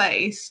put in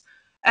place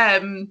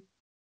to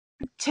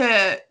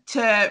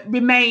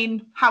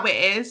remain how it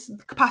is.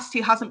 The capacity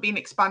hasn't been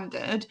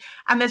expanded,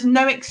 and there's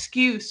no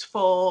excuse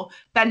for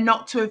there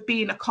not to have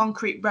been a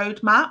concrete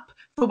roadmap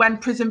for when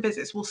prison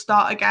visits will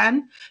start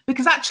again,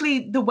 because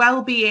actually the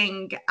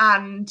well-being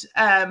and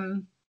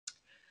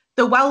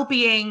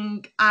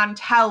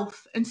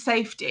health and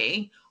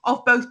safety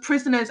of both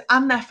prisoners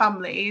and their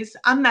families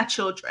and their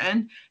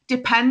children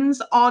depends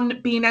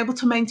on being able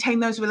to maintain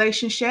those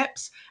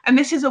relationships. And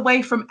this is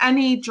away from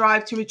any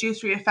drive to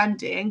reduce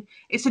reoffending.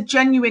 It's a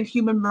genuine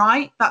human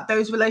right that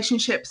those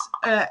relationships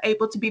are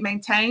able to be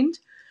maintained.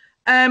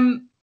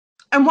 And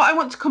what I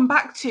want to come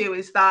back to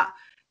is that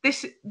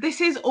this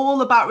is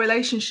all about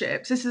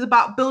relationships. This is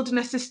about building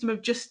a system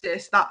of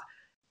justice that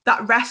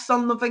rests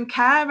on love and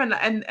care,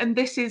 and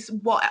this is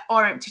what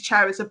Our Empty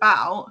Chair is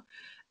about.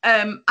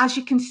 As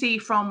you can see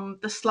from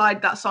the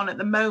slide that's on at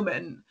the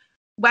moment,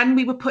 when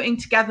we were putting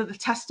together the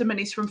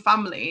testimonies from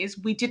families,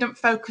 we didn't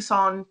focus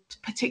on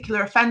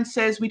particular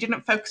offences, we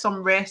didn't focus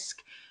on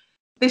risk.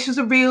 This was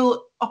a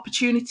real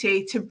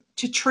opportunity to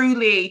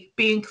truly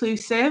be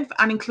inclusive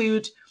and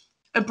include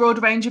a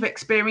broad range of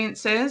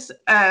experiences.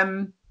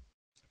 And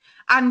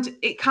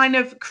it kind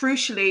of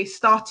crucially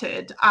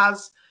started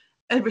as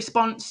a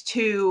response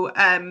to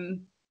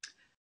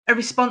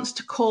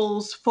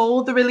calls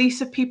for the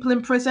release of people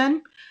in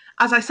prison.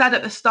 As I said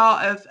at the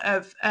start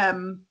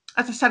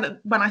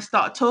when I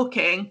started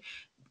talking,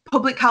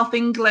 Public Health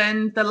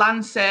England, the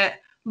Lancet,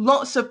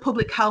 lots of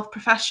public health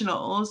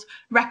professionals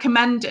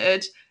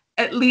recommended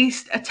at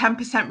least a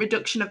 10%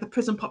 reduction of the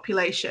prison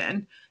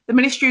population. The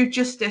Ministry of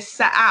Justice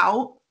set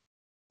out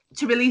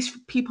to release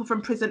people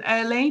from prison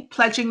early,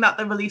 pledging that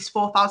they'll release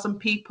 4,000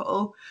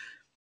 people.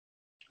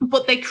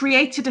 but they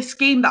created a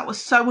scheme that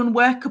was so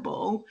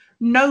unworkable,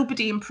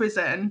 nobody in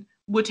prison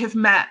would have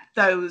met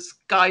those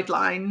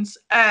guidelines.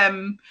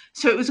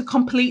 So it was a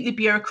completely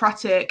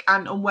bureaucratic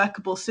and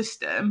unworkable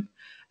system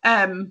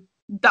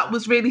that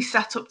was really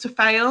set up to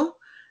fail.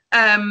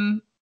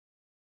 And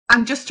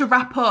just to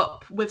wrap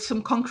up with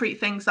some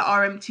concrete things that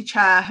our empty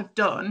chair have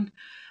done,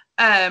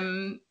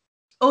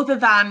 other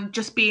than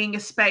just being a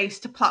space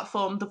to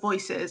platform the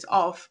voices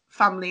of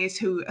families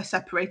who are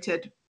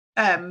separated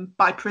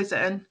by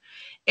prison,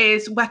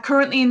 is we're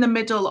currently in the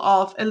middle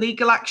of a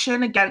legal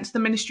action against the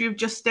Ministry of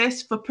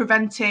Justice for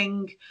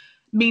preventing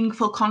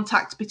meaningful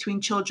contact between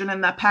children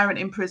and their parent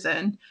in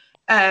prison.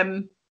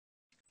 And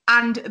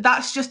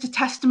that's just a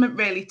testament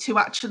really to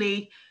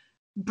actually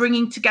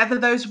bringing together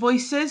those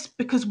voices,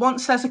 because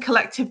once there's a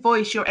collective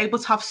voice, you're able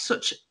to have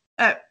such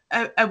a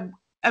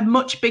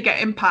much bigger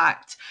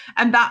impact.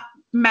 And that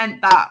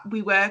meant that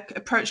we were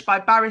approached by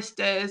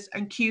barristers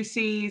and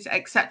QCs,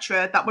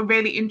 etc., that were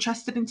really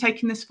interested in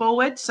taking this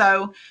forward.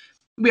 So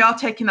we are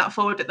taking that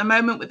forward at the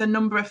moment with a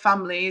number of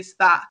families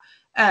that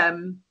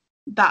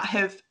that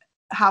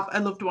have a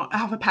loved one,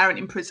 have a parent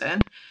in prison,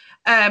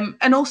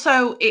 and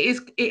also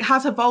it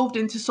has evolved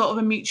into sort of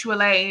a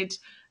mutual aid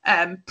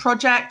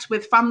project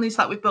with families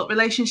that we've built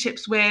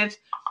relationships with,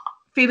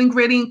 feeling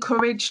really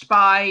encouraged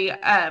by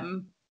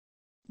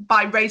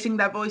raising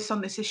their voice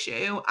on this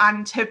issue,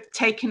 and have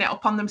taken it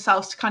upon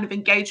themselves to kind of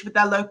engage with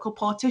their local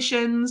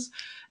politicians.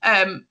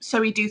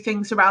 So we do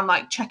things around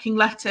like checking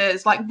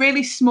letters, like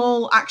really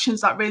small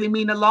actions that really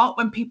mean a lot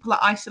when people are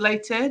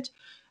isolated.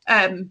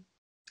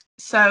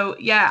 So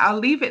yeah, I'll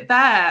leave it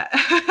there.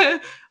 I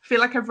feel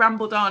like I've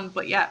rambled on,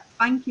 but yeah,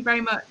 thank you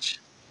very much.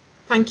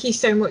 Thank you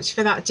so much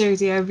for that,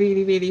 Jodie. I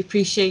really, really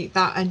appreciate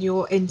that and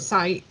your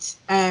insight.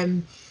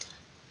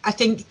 I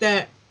think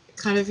that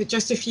kind of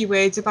just a few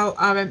words about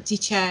our empty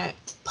chair.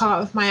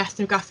 Part of my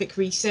ethnographic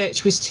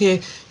research was to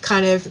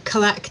kind of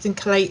collect and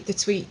collate the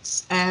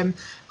tweets.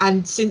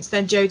 And since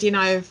then, Jodie and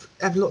I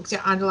have looked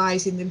at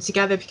analysing them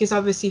together, because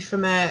obviously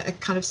from a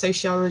kind of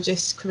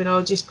sociologist,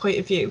 criminologist point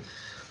of view,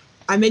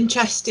 I'm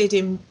interested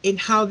in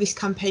how this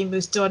campaign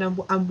was done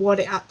and what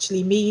it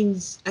actually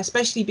means,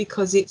 especially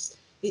because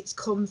it's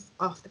come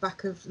off the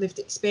back of lived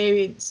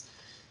experience.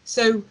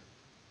 So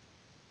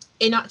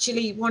in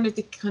actually one of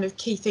the kind of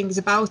key things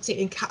about it,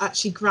 in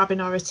actually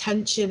grabbing our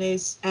attention,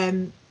 is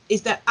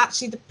that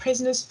actually the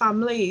prisoners'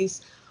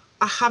 families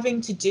are having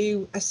to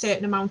do a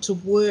certain amount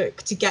of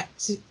work to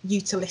get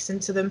you to listen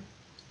to them.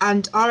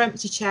 And our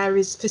empty chair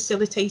is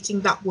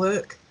facilitating that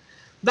work.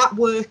 That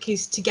work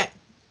is to get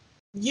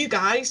you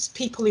guys,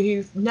 people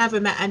who've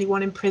never met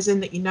anyone in prison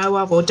that you know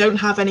of, or don't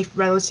have any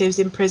relatives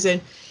in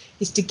prison,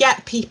 is to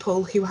get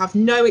people who have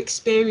no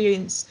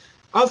experience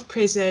of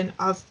prison,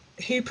 of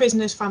who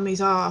prisoners' families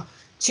are,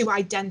 to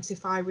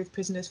identify with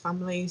prisoners'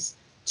 families,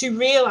 to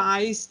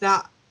realise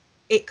that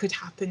it could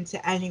happen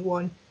to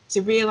anyone,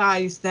 to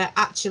realise that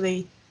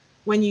actually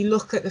when you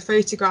look at the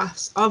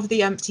photographs of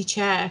the empty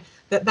chair,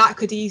 that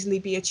could easily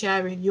be a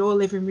chair in your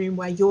living room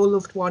where your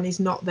loved one is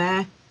not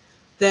there,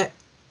 that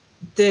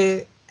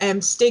the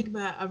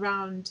stigma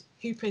around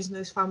who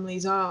prisoners'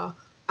 families are,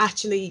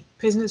 actually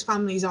prisoners'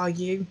 families are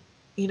you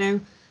know,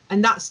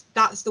 and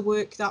that's the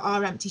work that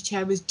our empty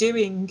chair was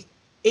doing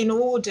in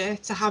order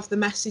to have the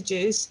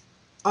messages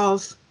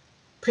of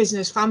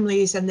prisoners'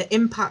 families and the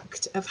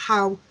impact of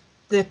how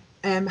the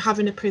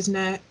having a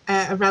prisoner,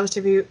 a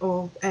relative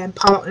or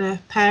partner,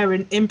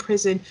 parent in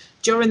prison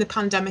during the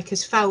pandemic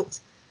has felt.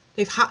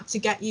 They've had to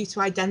get you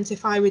to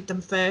identify with them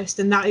first,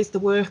 and that is the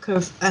work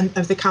of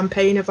the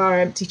campaign of our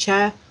empty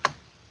chair.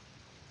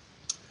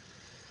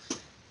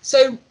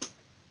 So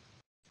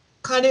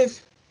kind of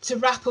to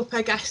wrap up,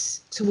 I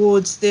guess,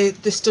 towards the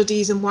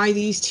studies and why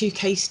these two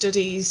case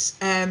studies,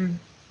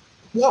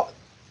 what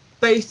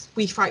both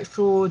We Fight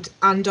Fraud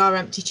and our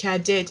empty chair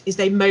did is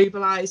they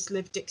mobilised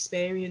lived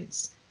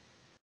experience.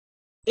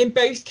 In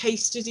both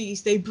case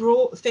studies, they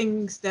brought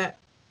things that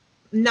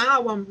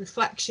now on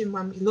reflection,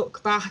 when we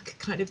look back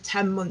kind of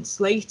 10 months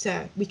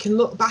later, we can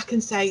look back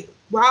and say,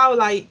 wow,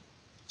 like,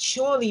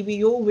 surely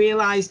we all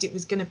realised it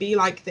was going to be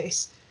like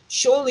this.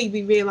 Surely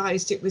we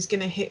realised it was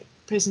going to hit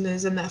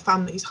prisoners and their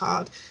families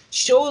hard.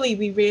 Surely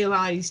we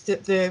realised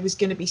that there was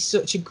going to be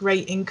such a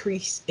great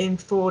increase in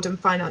fraud and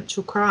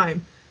financial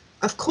crime.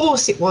 Of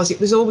course it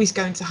was always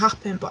going to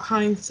happen, but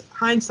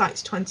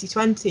hindsight's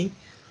 2020.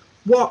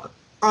 What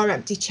our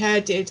empty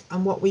chair did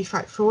and what We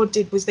Fight Fraud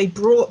did was they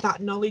brought that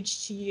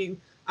knowledge to you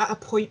at a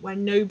point where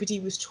nobody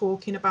was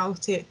talking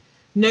about it.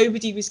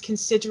 Nobody was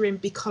considering,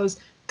 because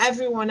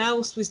everyone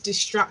else was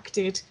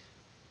distracted,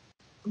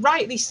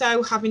 rightly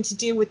so, having to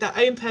deal with their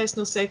own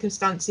personal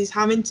circumstances,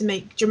 having to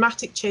make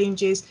dramatic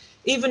changes.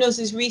 Even us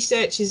as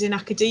researchers in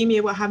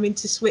academia were having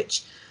to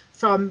switch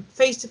from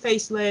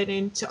face-to-face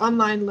learning to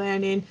online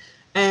learning.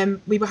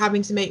 We were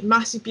having to make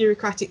massive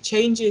bureaucratic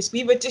changes.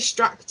 We were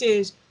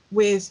distracted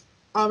with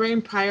our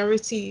own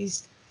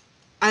priorities.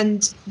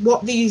 And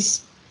what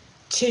these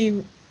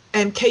two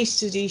case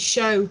studies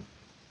show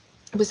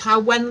was how,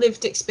 when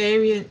lived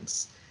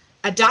experience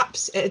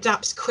adapts, it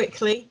adapts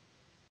quickly.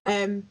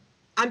 And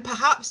And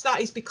perhaps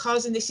that is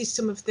because, and this is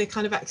some of the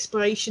kind of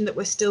exploration that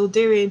we're still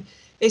doing,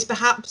 is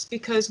perhaps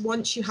because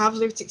once you have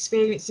lived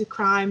experience of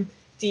crime,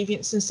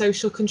 deviance and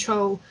social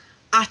control,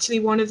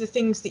 actually one of the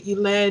things that you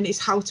learn is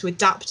how to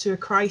adapt to a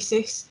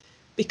crisis.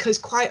 Because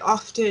quite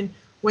often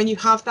when you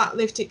have that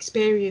lived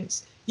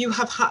experience, you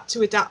have had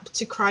to adapt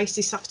to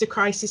crisis after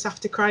crisis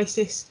after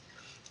crisis,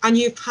 and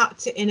you've had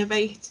to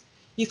innovate.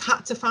 You've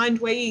had to find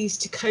ways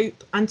to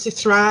cope and to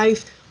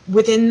thrive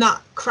within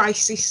that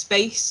crisis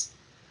space.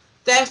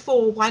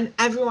 Therefore, when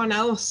everyone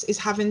else is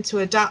having to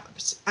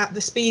adapt at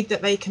the speed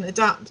that they can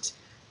adapt,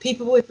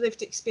 people with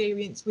lived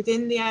experience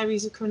within the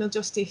areas of criminal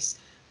justice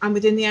and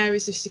within the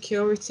areas of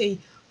security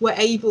were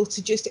able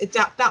to just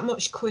adapt that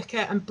much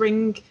quicker and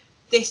bring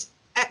this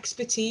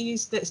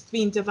expertise that's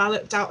been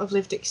developed out of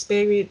lived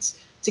experience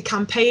to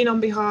campaign on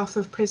behalf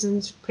of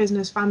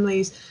prisoners'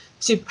 families,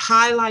 to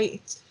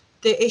highlight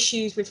the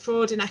issues with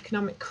fraud and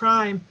economic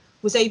crime,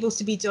 was able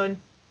to be done,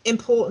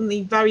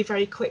 importantly, very,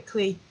 very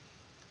quickly.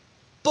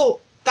 But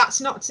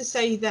that's not to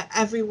say that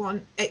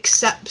everyone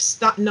accepts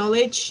that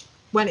knowledge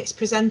when it's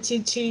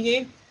presented to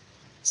you.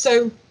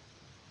 So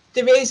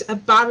there is a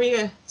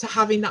barrier to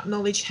having that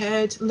knowledge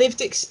heard.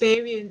 Lived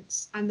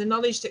experience and the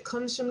knowledge that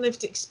comes from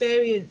lived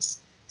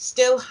experience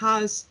still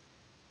has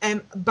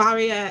a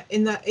barrier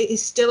in that it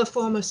is still a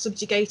form of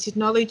subjugated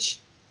knowledge.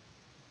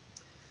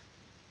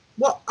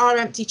 What our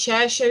empty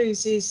chair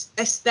shows is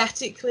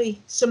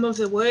aesthetically some of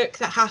the work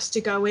that has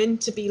to go in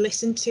to be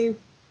listened to.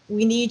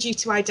 We need you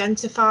to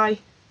identify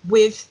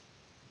with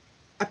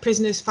a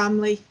prisoner's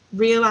family,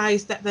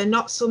 realise that they're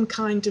not some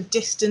kind of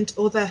distant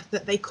other,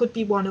 that they could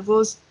be one of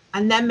us,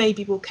 and then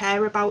maybe we'll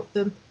care about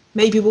them,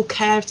 maybe we'll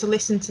care to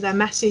listen to their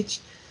message.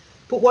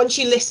 But once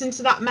you listen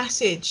to that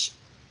message,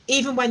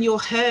 even when you're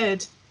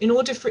heard, in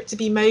order for it to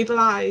be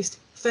mobilised,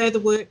 further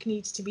work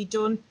needs to be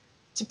done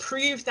to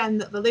prove then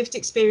that the lived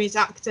experience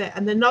actor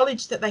and the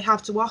knowledge that they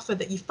have to offer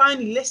that you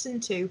finally listen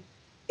to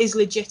is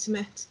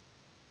legitimate.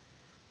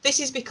 This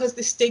is because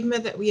the stigma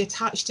that we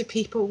attach to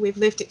people with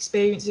lived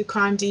experience of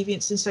crime,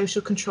 deviance and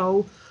social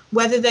control,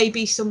 whether they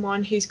be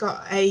someone who's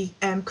got a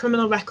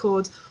criminal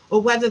record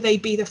or whether they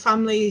be the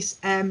families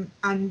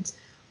and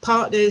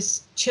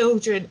partners,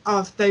 children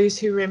of those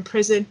who are in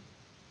prison,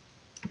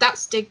 that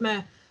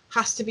stigma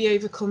has to be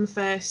overcome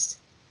first.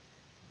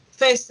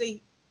 Firstly,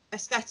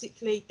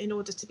 aesthetically, in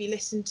order to be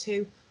listened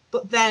to,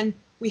 but then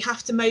we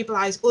have to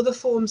mobilise other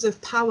forms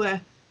of power,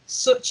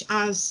 such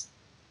as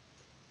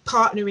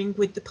partnering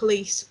with the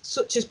police,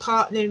 such as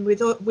partnering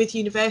with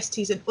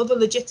universities and other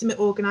legitimate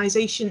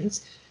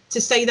organisations to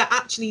say that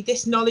actually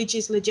this knowledge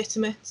is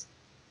legitimate.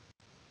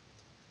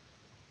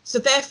 So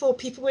therefore,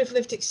 people with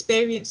lived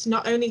experience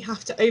not only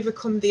have to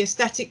overcome the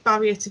aesthetic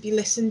barrier to be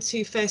listened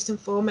to first and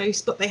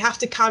foremost, but they have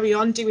to carry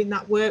on doing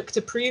that work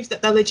to prove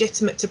that they're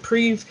legitimate, to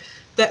prove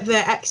that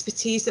their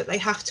expertise that they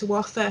have to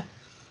offer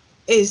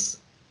is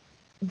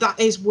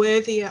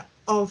worthy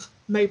of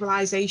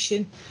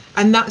mobilisation.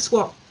 And that's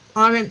what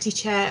our empty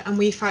chair and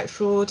We Fight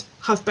Fraud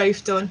have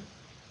both done.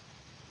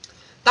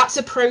 That's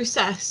a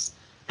process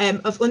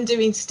of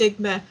undoing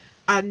stigma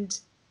and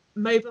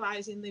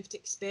mobilising lived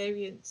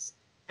experience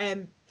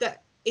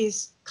that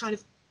is kind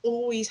of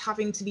always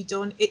having to be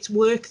done. It's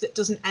work that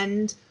doesn't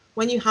end.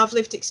 When you have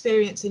lived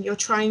experience and you're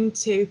trying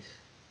to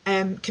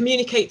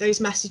communicate those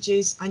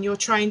messages and you're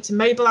trying to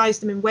mobilise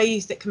them in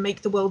ways that can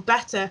make the world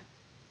better,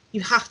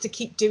 you have to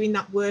keep doing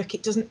that work.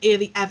 It doesn't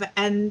really ever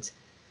end.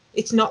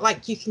 It's not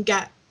like you can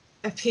get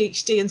a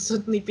PhD and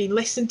suddenly be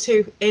listened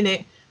to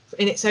in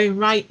its own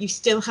right. You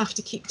still have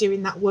to keep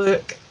doing that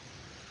work.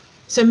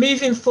 So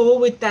moving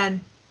forward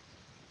then,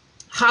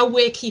 how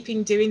we're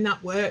keeping doing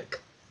that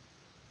work.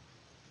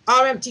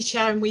 Our empty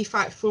chair and We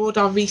Fight Fraud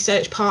are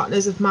research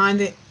partners of mine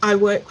that I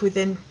work with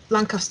in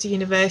Lancaster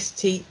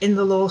University in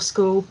the law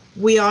school.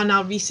 We are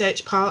now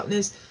research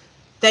partners.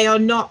 They are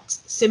not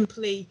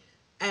simply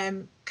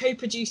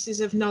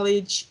co-producers of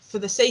knowledge for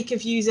the sake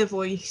of user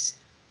voice.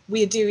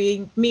 We are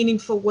doing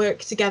meaningful work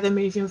together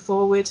moving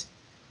forward.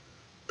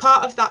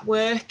 Part of that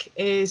work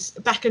is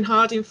Beck and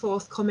Harding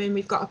forthcoming.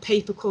 We've got a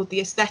paper called The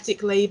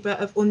Aesthetic Labour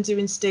of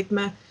Undoing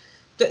Stigma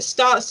that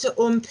starts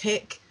to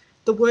unpick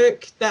the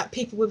work that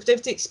people with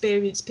lived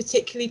experience,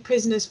 particularly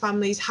prisoners'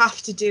 families,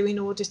 have to do in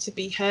order to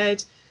be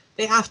heard.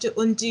 They have to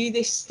undo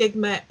this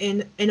stigma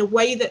in a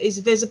way that is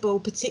visible,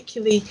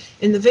 particularly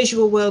in the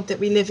visual world that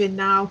we live in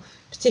now,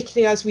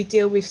 particularly as we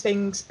deal with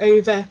things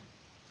over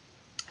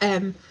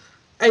kind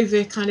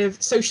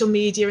of social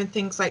media and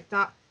things like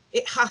that.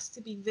 It has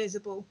to be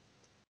visible,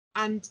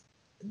 and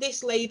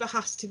this labour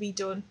has to be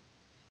done.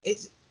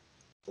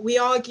 We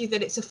argue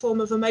that it's a form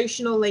of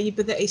emotional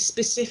labour that is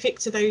specific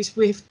to those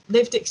with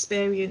lived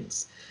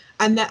experience,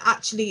 and that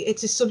actually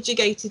it's a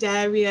subjugated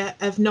area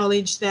of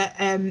knowledge that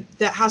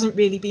that hasn't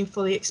really been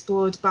fully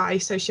explored by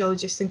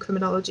sociologists and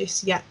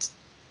criminologists yet.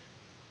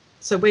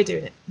 So we're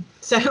doing it.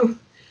 So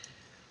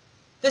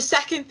the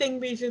second thing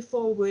moving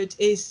forward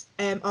is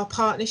our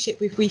partnership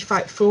with We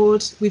Fight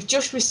Fraud. We've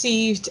just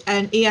received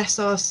an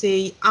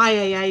ESRC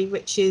IAA,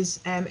 which is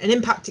an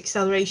Impact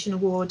Acceleration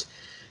Award,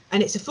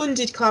 and it's a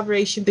funded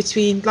collaboration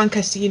between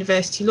Lancaster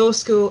University Law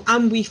School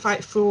and We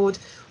Fight Fraud,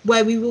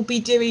 where we will be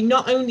doing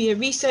not only a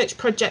research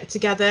project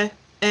together,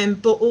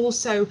 but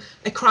also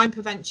a crime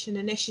prevention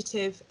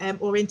initiative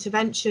or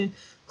intervention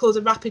called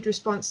a Rapid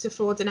Response to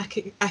Fraud and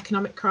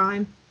Economic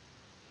Crime.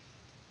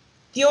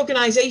 The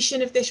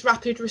organisation of this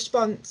rapid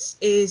response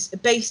is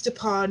based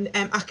upon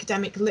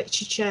academic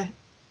literature,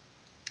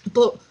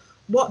 but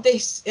what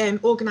this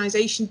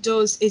organisation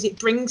does is it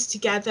brings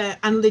together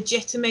and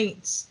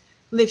legitimates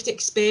lived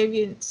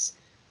experience,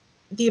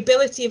 the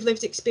ability of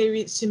lived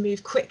experience to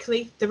move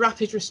quickly. The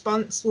rapid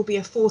response will be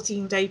a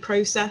 14-day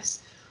process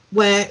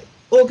where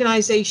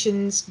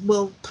organisations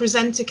will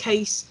present a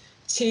case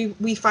to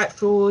We Fight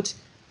Fraud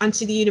and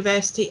to the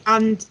university,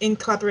 and in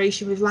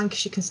collaboration with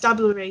Lancashire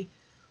Constabulary,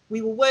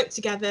 we will work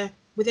together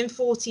within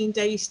 14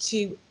 days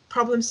to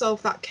problem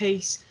solve that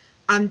case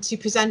and to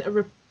present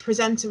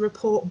a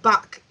report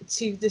back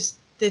to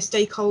the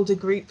stakeholder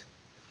group.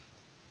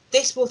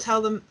 This will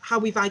tell them how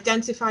we've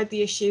identified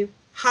the issue,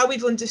 how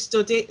we've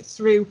understood it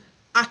through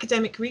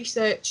academic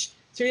research,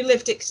 through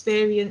lived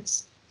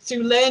experience,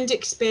 through learned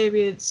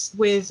experience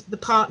with the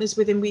partners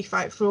within We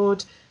Fight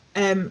Fraud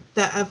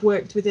that have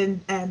worked within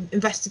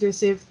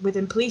investigative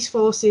within police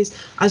forces,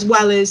 as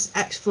well as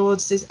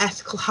ex-fraudsters,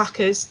 ethical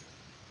hackers.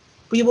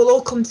 We will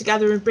all come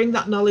together and bring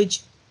that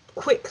knowledge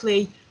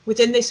quickly.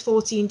 Within this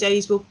 14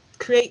 days, we'll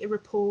create a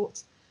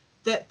report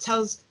that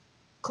tells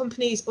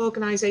companies,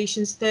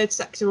 organisations, third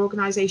sector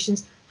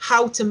organisations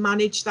how to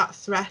manage that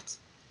threat.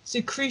 So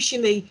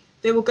crucially,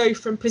 they will go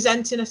from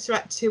presenting a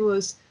threat to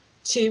us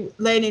to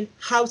learning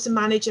how to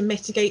manage and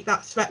mitigate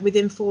that threat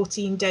within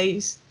 14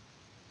 days.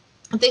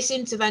 This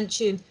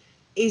intervention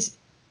is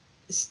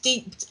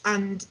steeped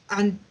and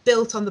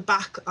built on the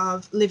back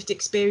of lived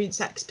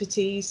experience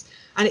expertise,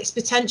 and it's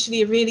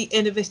potentially a really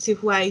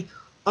innovative way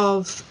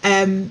of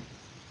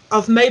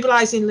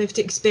mobilising lived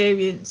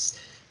experience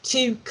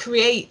to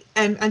create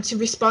and to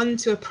respond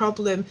to a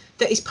problem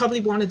that is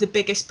probably one of the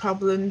biggest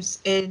problems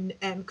in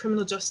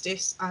criminal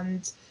justice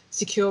and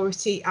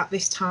security at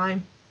this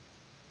time.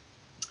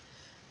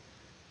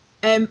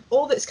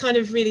 All that's kind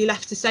of really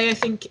left to say, I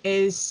think,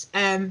 is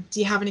do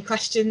you have any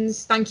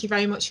questions? Thank you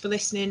very much for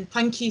listening.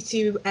 Thank you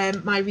to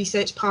my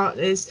research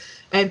partners,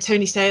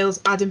 Tony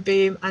Sales, Adam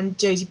Boome and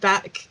Jodie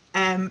Beck.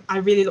 I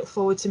really look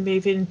forward to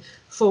moving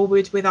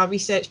forward with our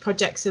research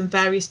projects and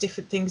various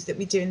different things that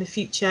we do in the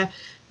future,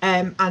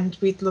 and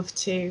we'd love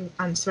to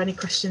answer any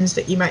questions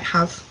that you might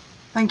have.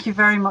 Thank you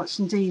very much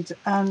indeed,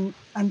 and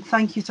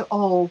thank you to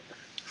all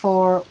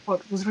for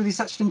what was really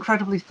such an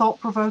incredibly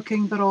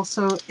thought-provoking but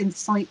also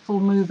insightful,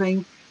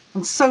 moving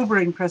and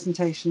sobering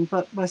presentation.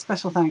 But my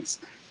special thanks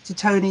to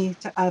Tony,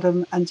 to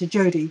Adam and to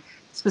Jodie,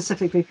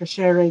 specifically for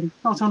sharing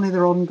not only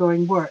their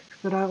ongoing work,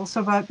 but also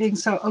about being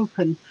so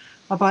open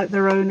about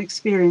their own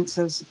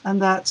experiences,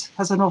 and that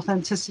has an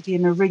authenticity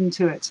and a ring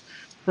to it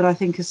that I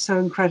think is so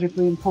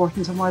incredibly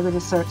important, and why the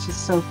research is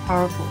so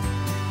powerful.